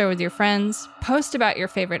 share the show with your friends, post about your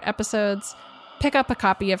favorite episodes, pick up a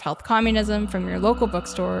copy of Health Communism from your local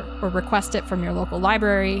bookstore or request it from your local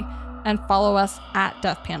library, and follow us at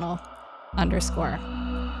deathpanel_.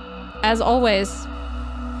 As always,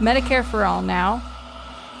 Medicare for all now,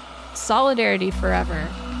 solidarity forever.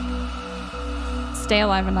 Stay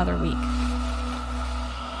alive another week.